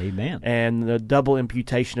wrath. Amen. And the double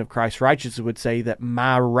imputation of Christ's righteousness would say that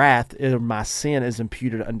my wrath, or my sin, is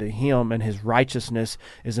imputed unto him, and his righteousness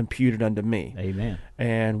is imputed unto me. Amen.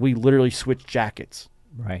 And we literally switch jackets.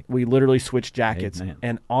 Right. We literally switched jackets. Amen.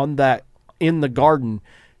 And on that, in the garden,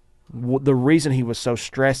 the reason he was so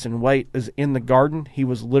stressed and weight is in the garden, he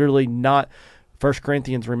was literally not. 1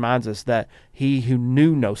 Corinthians reminds us that he who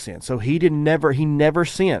knew no sin. So he never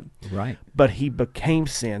sinned. Right. But he became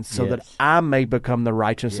sin so that Yes. I may become the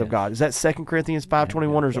righteousness of Yes. God. Is that 2 Corinthians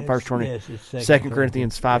 5:21 or is it verse 20? Yes, it's 2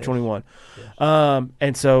 Corinthians 5:21.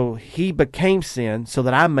 And so he became sin so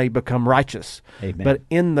that I may become righteous. Amen. But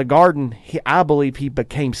in the garden, I believe he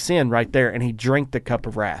became sin right there, and he drank the cup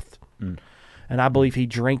of wrath. And I believe he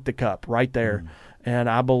drank the cup right there. And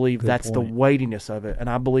I believe that's the point. weightiness of it. And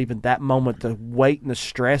I believe in that moment, the weight and the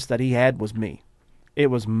stress that he had was me.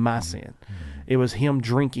 It was my sin. It was him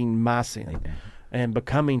drinking my sin Amen. and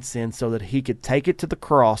becoming sin so that he could take it to the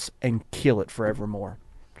cross and kill it forevermore.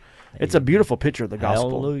 It's a beautiful picture of the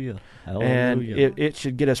gospel. Hallelujah. And Hallelujah. it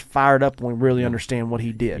should get us fired up when we really understand what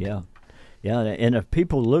he did. Yeah. Yeah, and if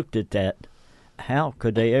people looked at that, how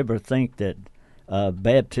could they ever think that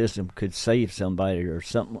baptism could save somebody or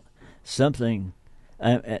something?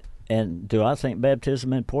 And do I think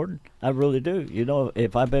baptism is important? I really do. You know,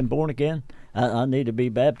 if I've been born again, I need to be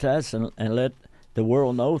baptized and let the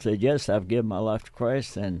world know that, yes, I've given my life to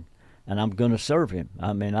Christ and I'm going to serve him.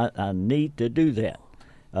 I mean, I need to do that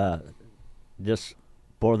just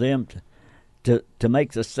for them to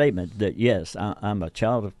make the statement that, yes, I'm a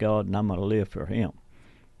child of God and I'm going to live for him.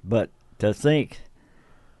 But to think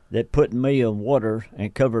that putting me in water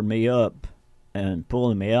and covering me up and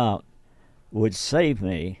pulling me out would save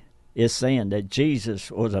me is saying that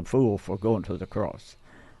Jesus was a fool for going to the cross.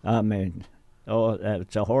 I mean,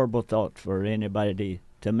 it's a horrible thought for anybody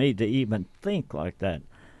to me to even think like that.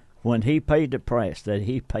 When he paid the price that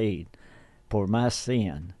he paid for my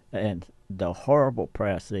sin and the horrible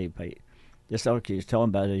price that he paid, just like he was talking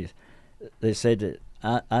about, they said that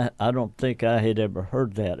I don't think I had ever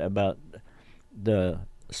heard that about the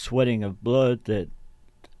sweating of blood, that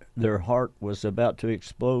their heart was about to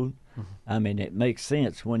explode. I mean, it makes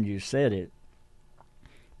sense when you said it,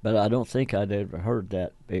 but I don't think I'd ever heard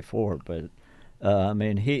that before. But I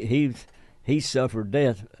mean, he suffered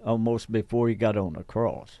death almost before he got on the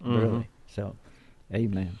cross, really. So,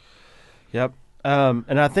 amen. Yep.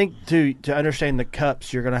 And I think to understand the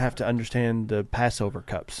cups, you're going to have to understand the Passover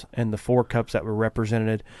cups and the 4 cups that were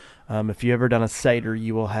represented. If you ever done a Seder,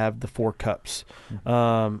 you will have the 4 cups.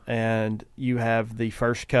 And you have the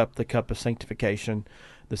first cup, the cup of sanctification,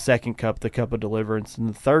 the second cup, the cup of deliverance, and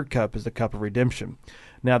the third cup is the cup of redemption.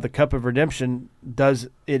 Now, the cup of redemption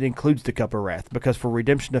includes the cup of wrath, because for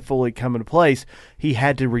redemption to fully come into place, he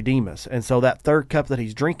had to redeem us. And so that third cup that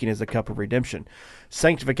he's drinking is the cup of redemption.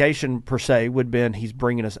 Sanctification, per se, would have been he's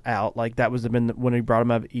bringing us out. Like that was when he brought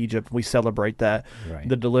him out of Egypt. We celebrate that. Right.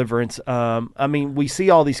 The deliverance. I mean, we see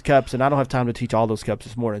all these cups, and I don't have time to teach all those cups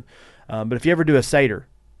this morning. But if you ever do a Seder,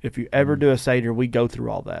 we go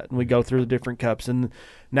through all that, and we go through the different cups. And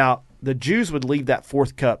now the Jews would leave that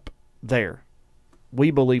 4th cup there. We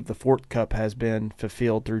believe the 4th cup has been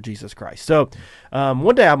fulfilled through Jesus Christ. So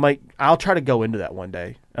one day I'll try to go into that one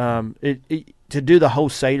day. To do the whole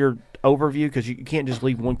Seder overview, because you can't just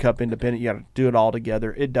leave one cup independent. You got to do it all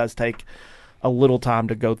together. It does take a little time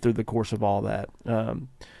to go through the course of all that.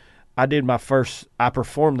 I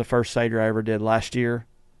performed the first Seder I ever did last year,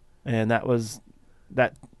 and that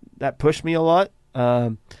pushed me a lot.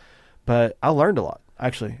 But I learned a lot,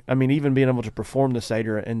 actually. I mean, even being able to perform the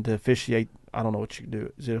Seder and to officiate, I don't know what you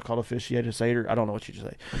do. Is it called officiate a Seder? I don't know what you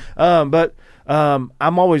say. But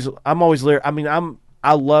I'm always I mean,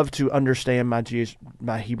 I love to understand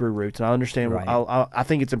my Hebrew roots, and I understand. Right. I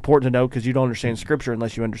think it's important to know, because you don't understand Scripture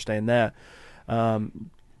unless you understand that.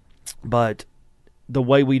 But the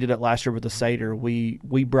way we did it last year with the Seder, we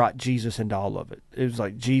brought Jesus into all of it. It was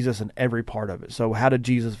like Jesus in every part of it. So how did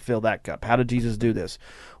Jesus fill that cup? How did Jesus do this?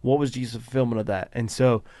 What was Jesus' fulfillment of that? And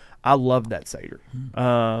so I love that Seder.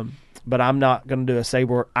 But I'm not going to do a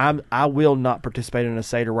Seder. I will not participate in a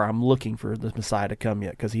Seder where I'm looking for the Messiah to come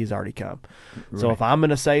yet, because he's already come. So Right. if I'm in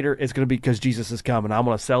a Seder, it's going to be because Jesus is coming. I'm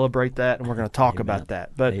going to celebrate that, and we're going to talk Amen. about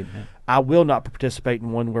that. But Amen. I will not participate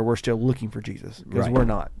in one where we're still looking for Jesus, because Right. we're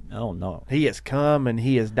not. Oh, no. He has come, and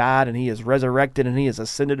he has died, and he has resurrected, and he has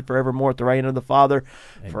ascended forevermore at the right hand of the Father,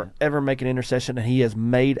 Amen. forever making intercession, and he has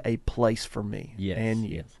made a place for me Yes. and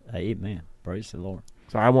you. Yes. Amen. Praise the Lord.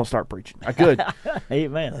 So I won't start preaching. I could.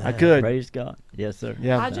 Amen. I could. Praise God. Yes, sir.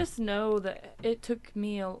 Yeah. I just know that it took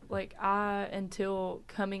me until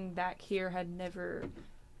coming back here had never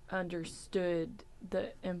understood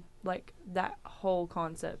that whole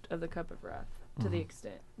concept of the cup of wrath to the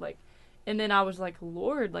extent and then I was like,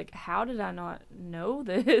 Lord, how did I not know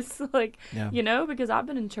this? Yeah. Because I've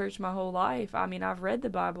been in church my whole life. I mean, I've read the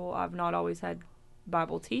Bible. I've not always had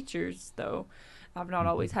Bible teachers, though. I've not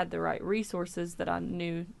always had the right resources that I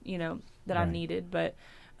knew, that I needed. But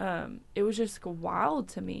it was just wild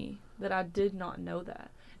to me that I did not know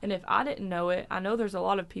that. And if I didn't know it, I know there's a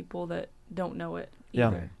lot of people that don't know it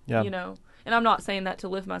either. Yeah. And I'm not saying that to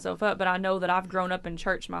lift myself up, but I know that I've grown up in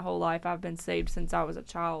church my whole life. I've been saved since I was a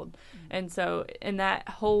child. And so, and that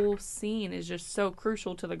whole scene is just so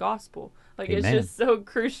crucial to the gospel. Like, Amen. It's just so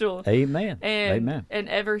crucial. Amen. And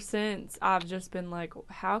ever since, I've just been like,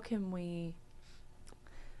 how can we...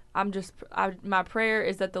 my prayer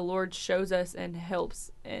is that the Lord shows us and helps,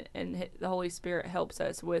 and the Holy Spirit helps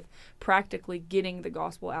us with practically getting the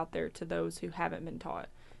gospel out there to those who haven't been taught.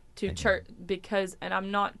 To church, because, and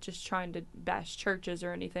I'm not just trying to bash churches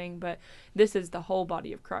or anything, but this is the whole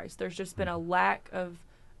body of Christ. There's just been a lack of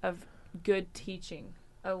good teaching,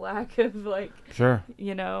 a lack of Sure.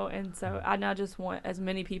 And so I just want as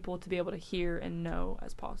many people to be able to hear and know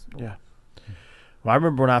as possible. Yeah. Well, I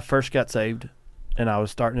remember when I first got saved and I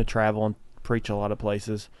was starting to travel and preach a lot of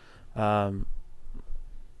places. I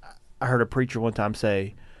heard a preacher one time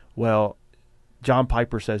say, well, John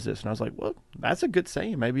Piper says this, and I was like, well, that's a good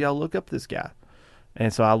saying. Maybe I'll look up this guy.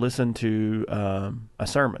 And so I listened to a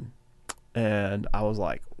sermon, and I was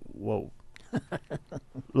like, whoa.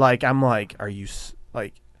 I'm like, are you,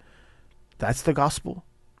 that's the gospel?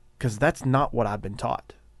 Because that's not what I've been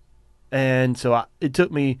taught. And so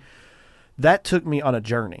that took me on a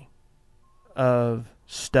journey of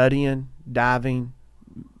studying, diving,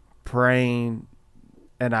 praying,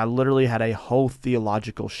 and I literally had a whole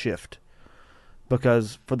theological shift.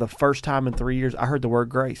 Because for the first time in 3 years, I heard the word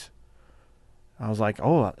grace. I was like,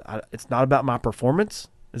 it's not about my performance.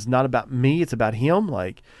 It's not about me. It's about him.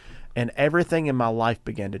 And everything in my life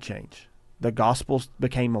began to change. The gospel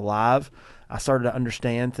became alive. I started to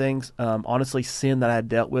understand things. Honestly, sin that I had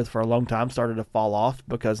dealt with for a long time started to fall off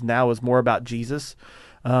because now it was more about Jesus.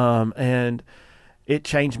 And it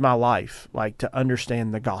changed my life, to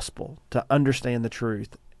understand the gospel, to understand the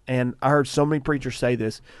truth. And I heard so many preachers say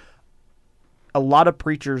this. A lot of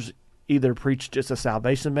preachers either preach just a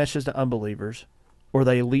salvation message to unbelievers or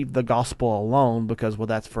they leave the gospel alone because, well,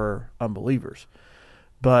 that's for unbelievers.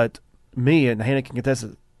 But me, and Hannah can contest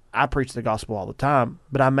it, I preach the gospel all the time,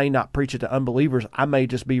 but I may not preach it to unbelievers. I may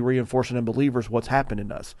just be reinforcing in believers what's happened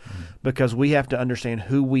in us because we have to understand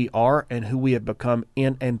who we are and who we have become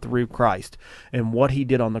in and through Christ and what he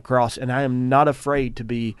did on the cross. And I am not afraid to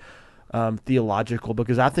be theological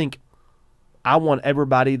because I think I want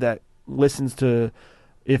everybody that listens to,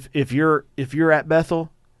 if you're at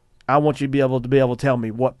Bethel, I want you to be able to tell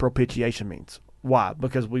me what propitiation means. Why?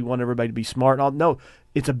 Because we want everybody to be smart and all. No,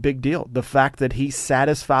 it's a big deal. The fact that he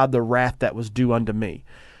satisfied the wrath that was due unto me.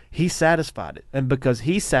 He satisfied it. And because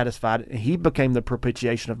he satisfied it, he became the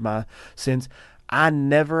propitiation of my sins. I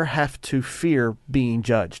never have to fear being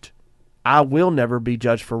judged. I will never be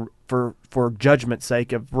judged for judgment's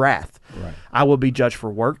sake of wrath. Right. I will be judged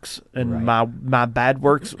for works, and my bad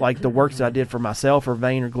works, like the works that I did for myself or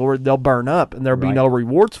vain or glory, they'll burn up, and there'll be no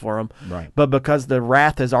rewards for them. Right. But because the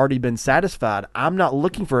wrath has already been satisfied, I'm not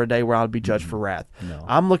looking for a day where I'll be judged for wrath. No.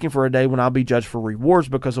 I'm looking for a day when I'll be judged for rewards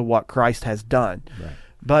because of what Christ has done. Right.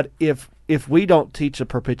 But if we don't teach the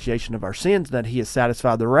propitiation of our sins, that he has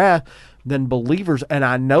satisfied the wrath, then believers, and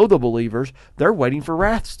I know the believers, they're waiting for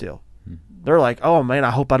wrath still. They're like, oh man, I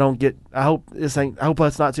hope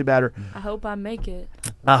that's not too bad, or I hope I make it.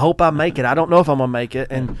 I hope I make it. I don't know if I'm gonna make it,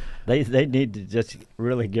 and they need to just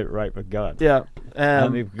really get right with God. yeah,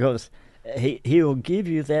 because he will give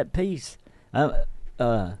you that peace that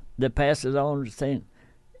passes all understanding,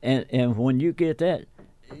 and when you get that,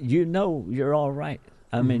 you're all right.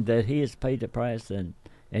 I mean that he has paid the price, and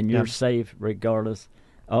you're safe regardless.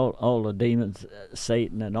 All the demons,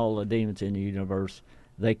 Satan, and all the demons in the universe.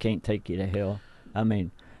 They can't take you to hell. I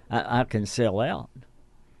mean, I can sell out.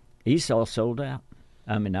 Esau sold out.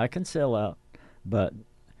 I mean, I can sell out, but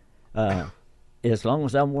as long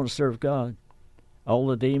as I want to serve God, all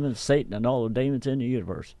the demons, Satan, and all the demons in the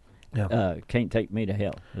universe can't take me to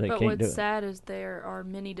hell. They but can't do it. what's sad is there are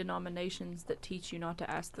many denominations that teach you not to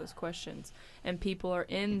ask those questions, and people are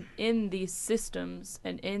in these systems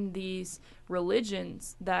and in these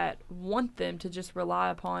religions that want them to just rely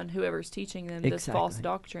upon whoever's teaching them this false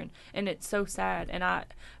doctrine, and it's so sad. And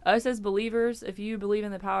us as believers, if you believe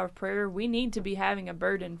in the power of prayer, we need to be having a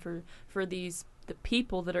burden for the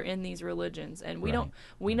people that are in these religions, and we don't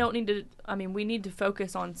need to. I mean, we need to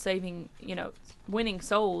focus on saving, winning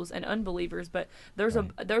souls and unbelievers. But there's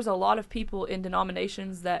a lot of people in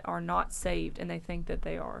denominations that are not saved, and they think that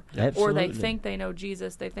they are, Absolutely. or they think they know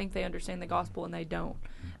Jesus, they think they understand the gospel, and they don't.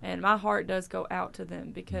 And my heart does go out to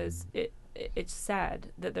them, because it's sad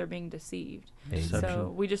that they're being deceived. Deception.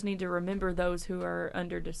 So we just need to remember those who are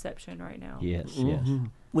under deception right now. Yes, Mm-hmm.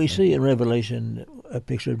 We see in Revelation a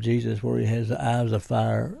picture of Jesus where he has the eyes of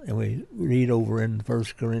fire, and we read over in 1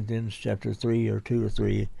 Corinthians chapter 3 or 2 or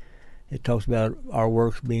 3, it talks about our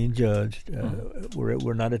works being judged.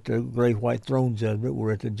 We're not at the great white throne judgment,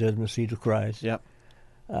 we're at the judgment seat of Christ. Yep.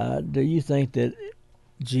 Do you think that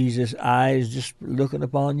Jesus' eyes just looking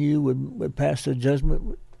upon you would pass the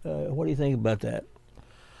judgment? What do you think about that?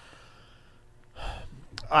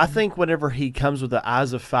 I think whenever he comes with the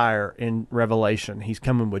eyes of fire in Revelation, he's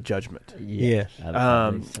coming with judgment. Yes. I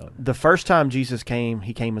believe so. The first time Jesus came,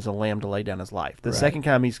 he came as a lamb to lay down his life. The Right. second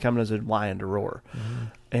time, he's coming as a lion to roar. Mm-hmm.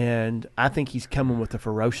 And I think he's coming with a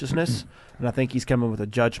ferociousness, and I think he's coming with a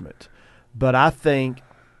judgment. But I think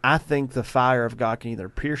the fire of God can either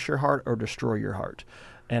pierce your heart or destroy your heart.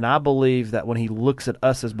 And I believe that when he looks at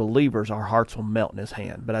us as believers, our hearts will melt in his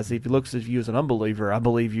hand. But as if he looks at you as an unbeliever, I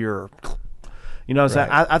believe you're, you know what I'm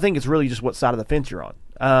saying? I think it's really just what side of the fence you're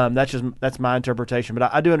on. That's my interpretation.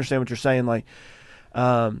 But I do understand what you're saying. Like,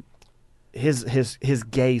 his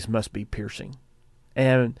gaze must be piercing.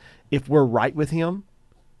 And if we're right with him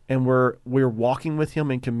and we're walking with him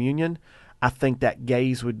in communion, I think that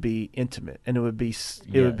gaze would be intimate, and it would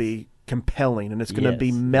be compelling, and it's going to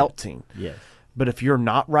be melting. Yes. But if you're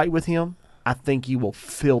not right with him, I think you will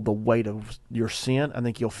feel the weight of your sin. I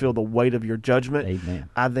think you'll feel the weight of your judgment. Amen.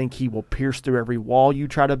 I think he will pierce through every wall you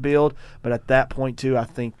try to build. But at that point, too, I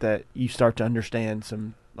think that you start to understand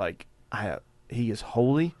some, like, he is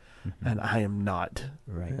holy, and I am not.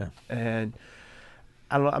 Right. Yeah. And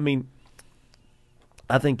I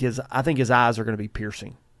think his eyes are going to be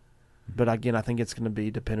piercing. But again, I think it's going to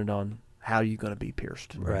be dependent on how you're going to be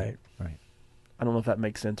pierced. Right. I don't know if that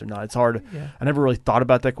makes sense or not. It's hard. Yeah. I never really thought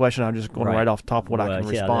about that question. I'm just going right off the top of what I can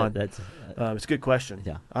respond. That's It's a good question.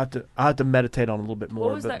 Yeah. I have to meditate on it a little bit more.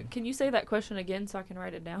 What was that? Can you say that question again so I can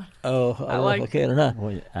write it down? Oh, I don't know if I can or not.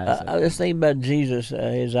 I just think about Jesus.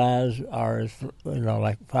 His eyes are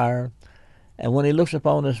like fire, and when he looks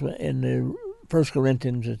upon us in the 1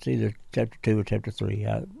 Corinthians, it's either chapter 2 or chapter 3.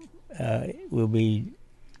 Will be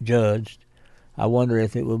judged. I wonder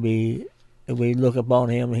if it will be if we look upon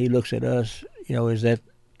him, he looks at us. Is that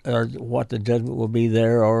or what the judgment will be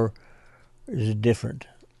there, or is it different?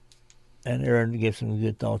 And Aaron gives some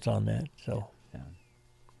good thoughts on that. So.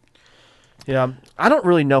 Yeah, I don't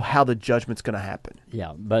really know how the judgment's going to happen.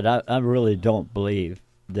 Yeah, but I really don't believe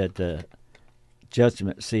that the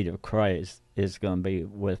judgment seat of Christ is going to be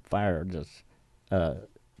with fire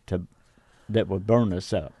that would burn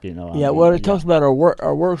us up. Well, it talks about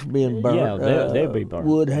our works being burned. Yeah, they'll be burned.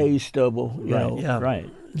 Wood, hay, stubble. Right.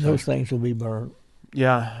 Those things will be burned.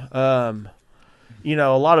 Yeah. A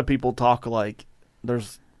lot of people talk like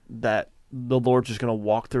there's that the Lord's just going to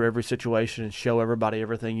walk through every situation and show everybody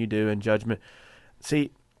everything you do in judgment.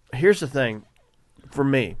 See, here's the thing for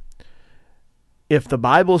me. If the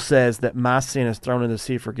Bible says that my sin is thrown into the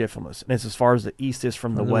sea of forgetfulness, and it's as far as the east is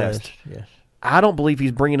from the west, yes. I don't believe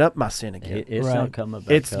he's bringing up my sin again. It's not coming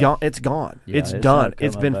back It's up. gone. It's gone. Yeah, it's it's done. not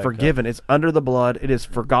It's coming been back forgiven. It's under the blood. It is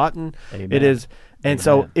forgotten. Amen. It is, and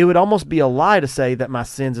so Amen. it would almost be a lie to say that my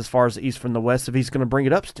sin's as far as the east from the west if he's going to bring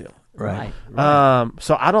it up still. Right.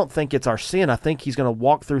 So I don't think it's our sin. I think he's going to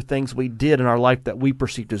walk through things we did in our life that we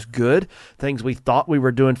perceived as good, things we thought we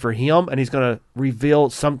were doing for him, and he's going to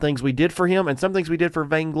reveal some things we did for him and some things we did for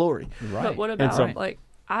vainglory. Right. But what And about so-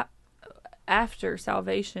 after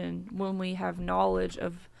salvation, when we have knowledge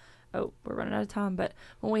of, we're running out of time, but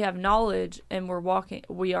when we have knowledge and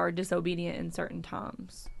we are disobedient in certain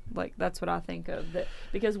times. Like, that's what I think of, that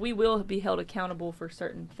because we will be held accountable for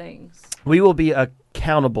certain things. We will be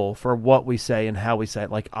accountable for what we say and how we say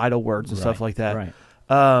it, like idle words and stuff like that. Right.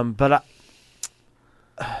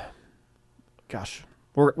 Gosh,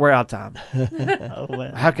 we're out of time. Oh,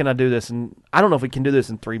 well. How can I do this? And I don't know if we can do this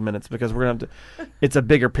in 3 minutes because we're going to have to, it's a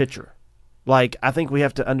bigger picture. Like, I think we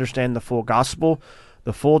have to understand the full gospel,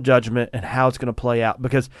 the full judgment, and how it's going to play out.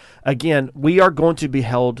 Because, again, we are going to be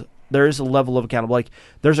held, there is a level of accountability. Like,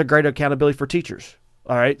 there's a great accountability for teachers.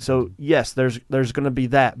 All right? So, yes, there's going to be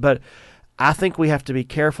that. But I think we have to be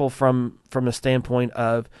careful from the standpoint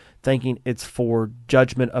of thinking it's for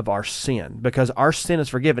judgment of our sin. Because our sin is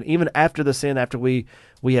forgiven. Even after the sin, after we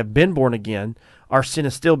have been born again, our sin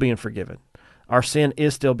is still being forgiven. Our sin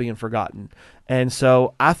is still being forgotten. And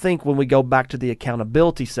so I think when we go back to the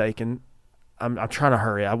accountability sake, and I'm trying to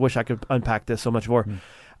hurry. I wish I could unpack this so much more. Mm-hmm.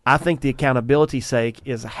 I think the accountability sake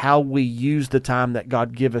is how we use the time that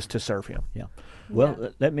God give us to serve him. Yeah.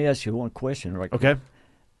 Well, let me ask you one question right Okay.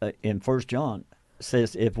 quick. In 1 John,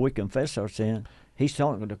 says if we confess our sin, He's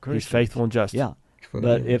talking to Christians. He's faithful and just. Yeah,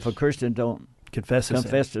 but if a Christian don't confess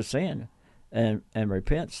their sin and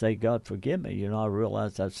repent, say, God, forgive me. I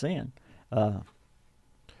realize I've sinned.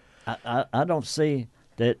 I don't see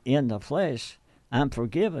that in the flesh I'm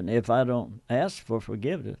forgiven if I don't ask for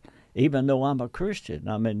forgiveness, even though I'm a Christian.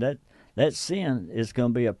 I mean, that sin is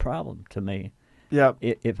going to be a problem to me. Yeah.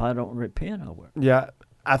 If I don't repent over it. Yeah.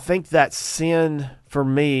 I think that sin, for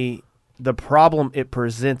me, the problem it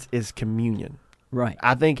presents is communion. Right.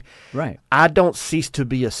 I think right. I don't cease to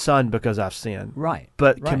be a son because I've sinned. Right.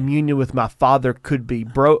 But communion with my Father could be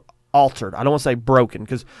altered. I don't want to say broken,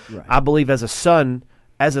 because I believe as a son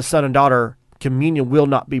and daughter, communion will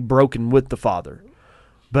not be broken with the Father,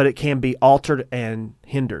 but it can be altered and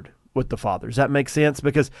hindered with the Father. Does that make sense?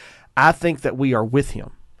 Because I think that we are with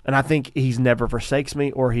Him, and I think He's never forsakes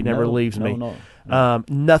me or He never leaves me. No.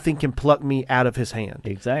 Nothing can pluck me out of His hand.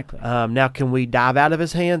 Exactly. Now, can we dive out of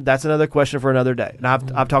His hand? That's another question for another day. And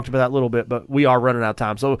I've talked about that a little bit, but we are running out of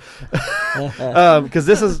time. So,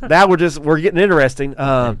 because we're getting interesting.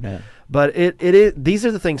 But it is. These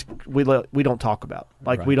are the things we don't talk about.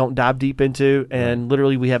 Like we don't dive deep into, and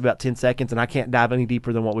literally we have about 10 seconds, and I can't dive any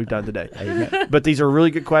deeper than what we've done today. But these are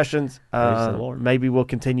really good questions. Maybe we'll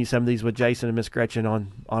continue some of these with Jason and Miss Gretchen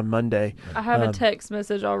on Monday. I have a text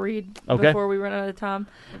message I'll read before we run out of time.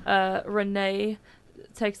 Renee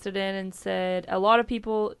texted in and said, a lot of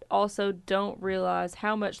people also don't realize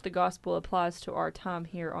how much the gospel applies to our time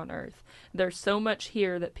here on earth. There's so much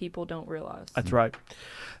here that people don't realize. That's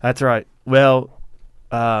right. Well,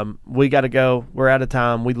 we got to go. We're out of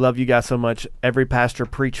time. We love you guys so much. Every pastor,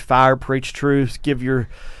 preach fire, preach truth. Give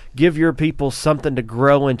your people something to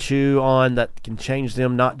grow and chew on that can change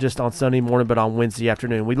them, not just on Sunday morning, but on Wednesday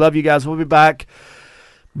afternoon. We love you guys. We'll be back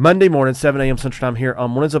Monday morning, 7 a.m. Central Time here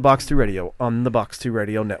on Mornings of Box 2 Radio on the Box 2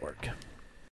 Radio Network.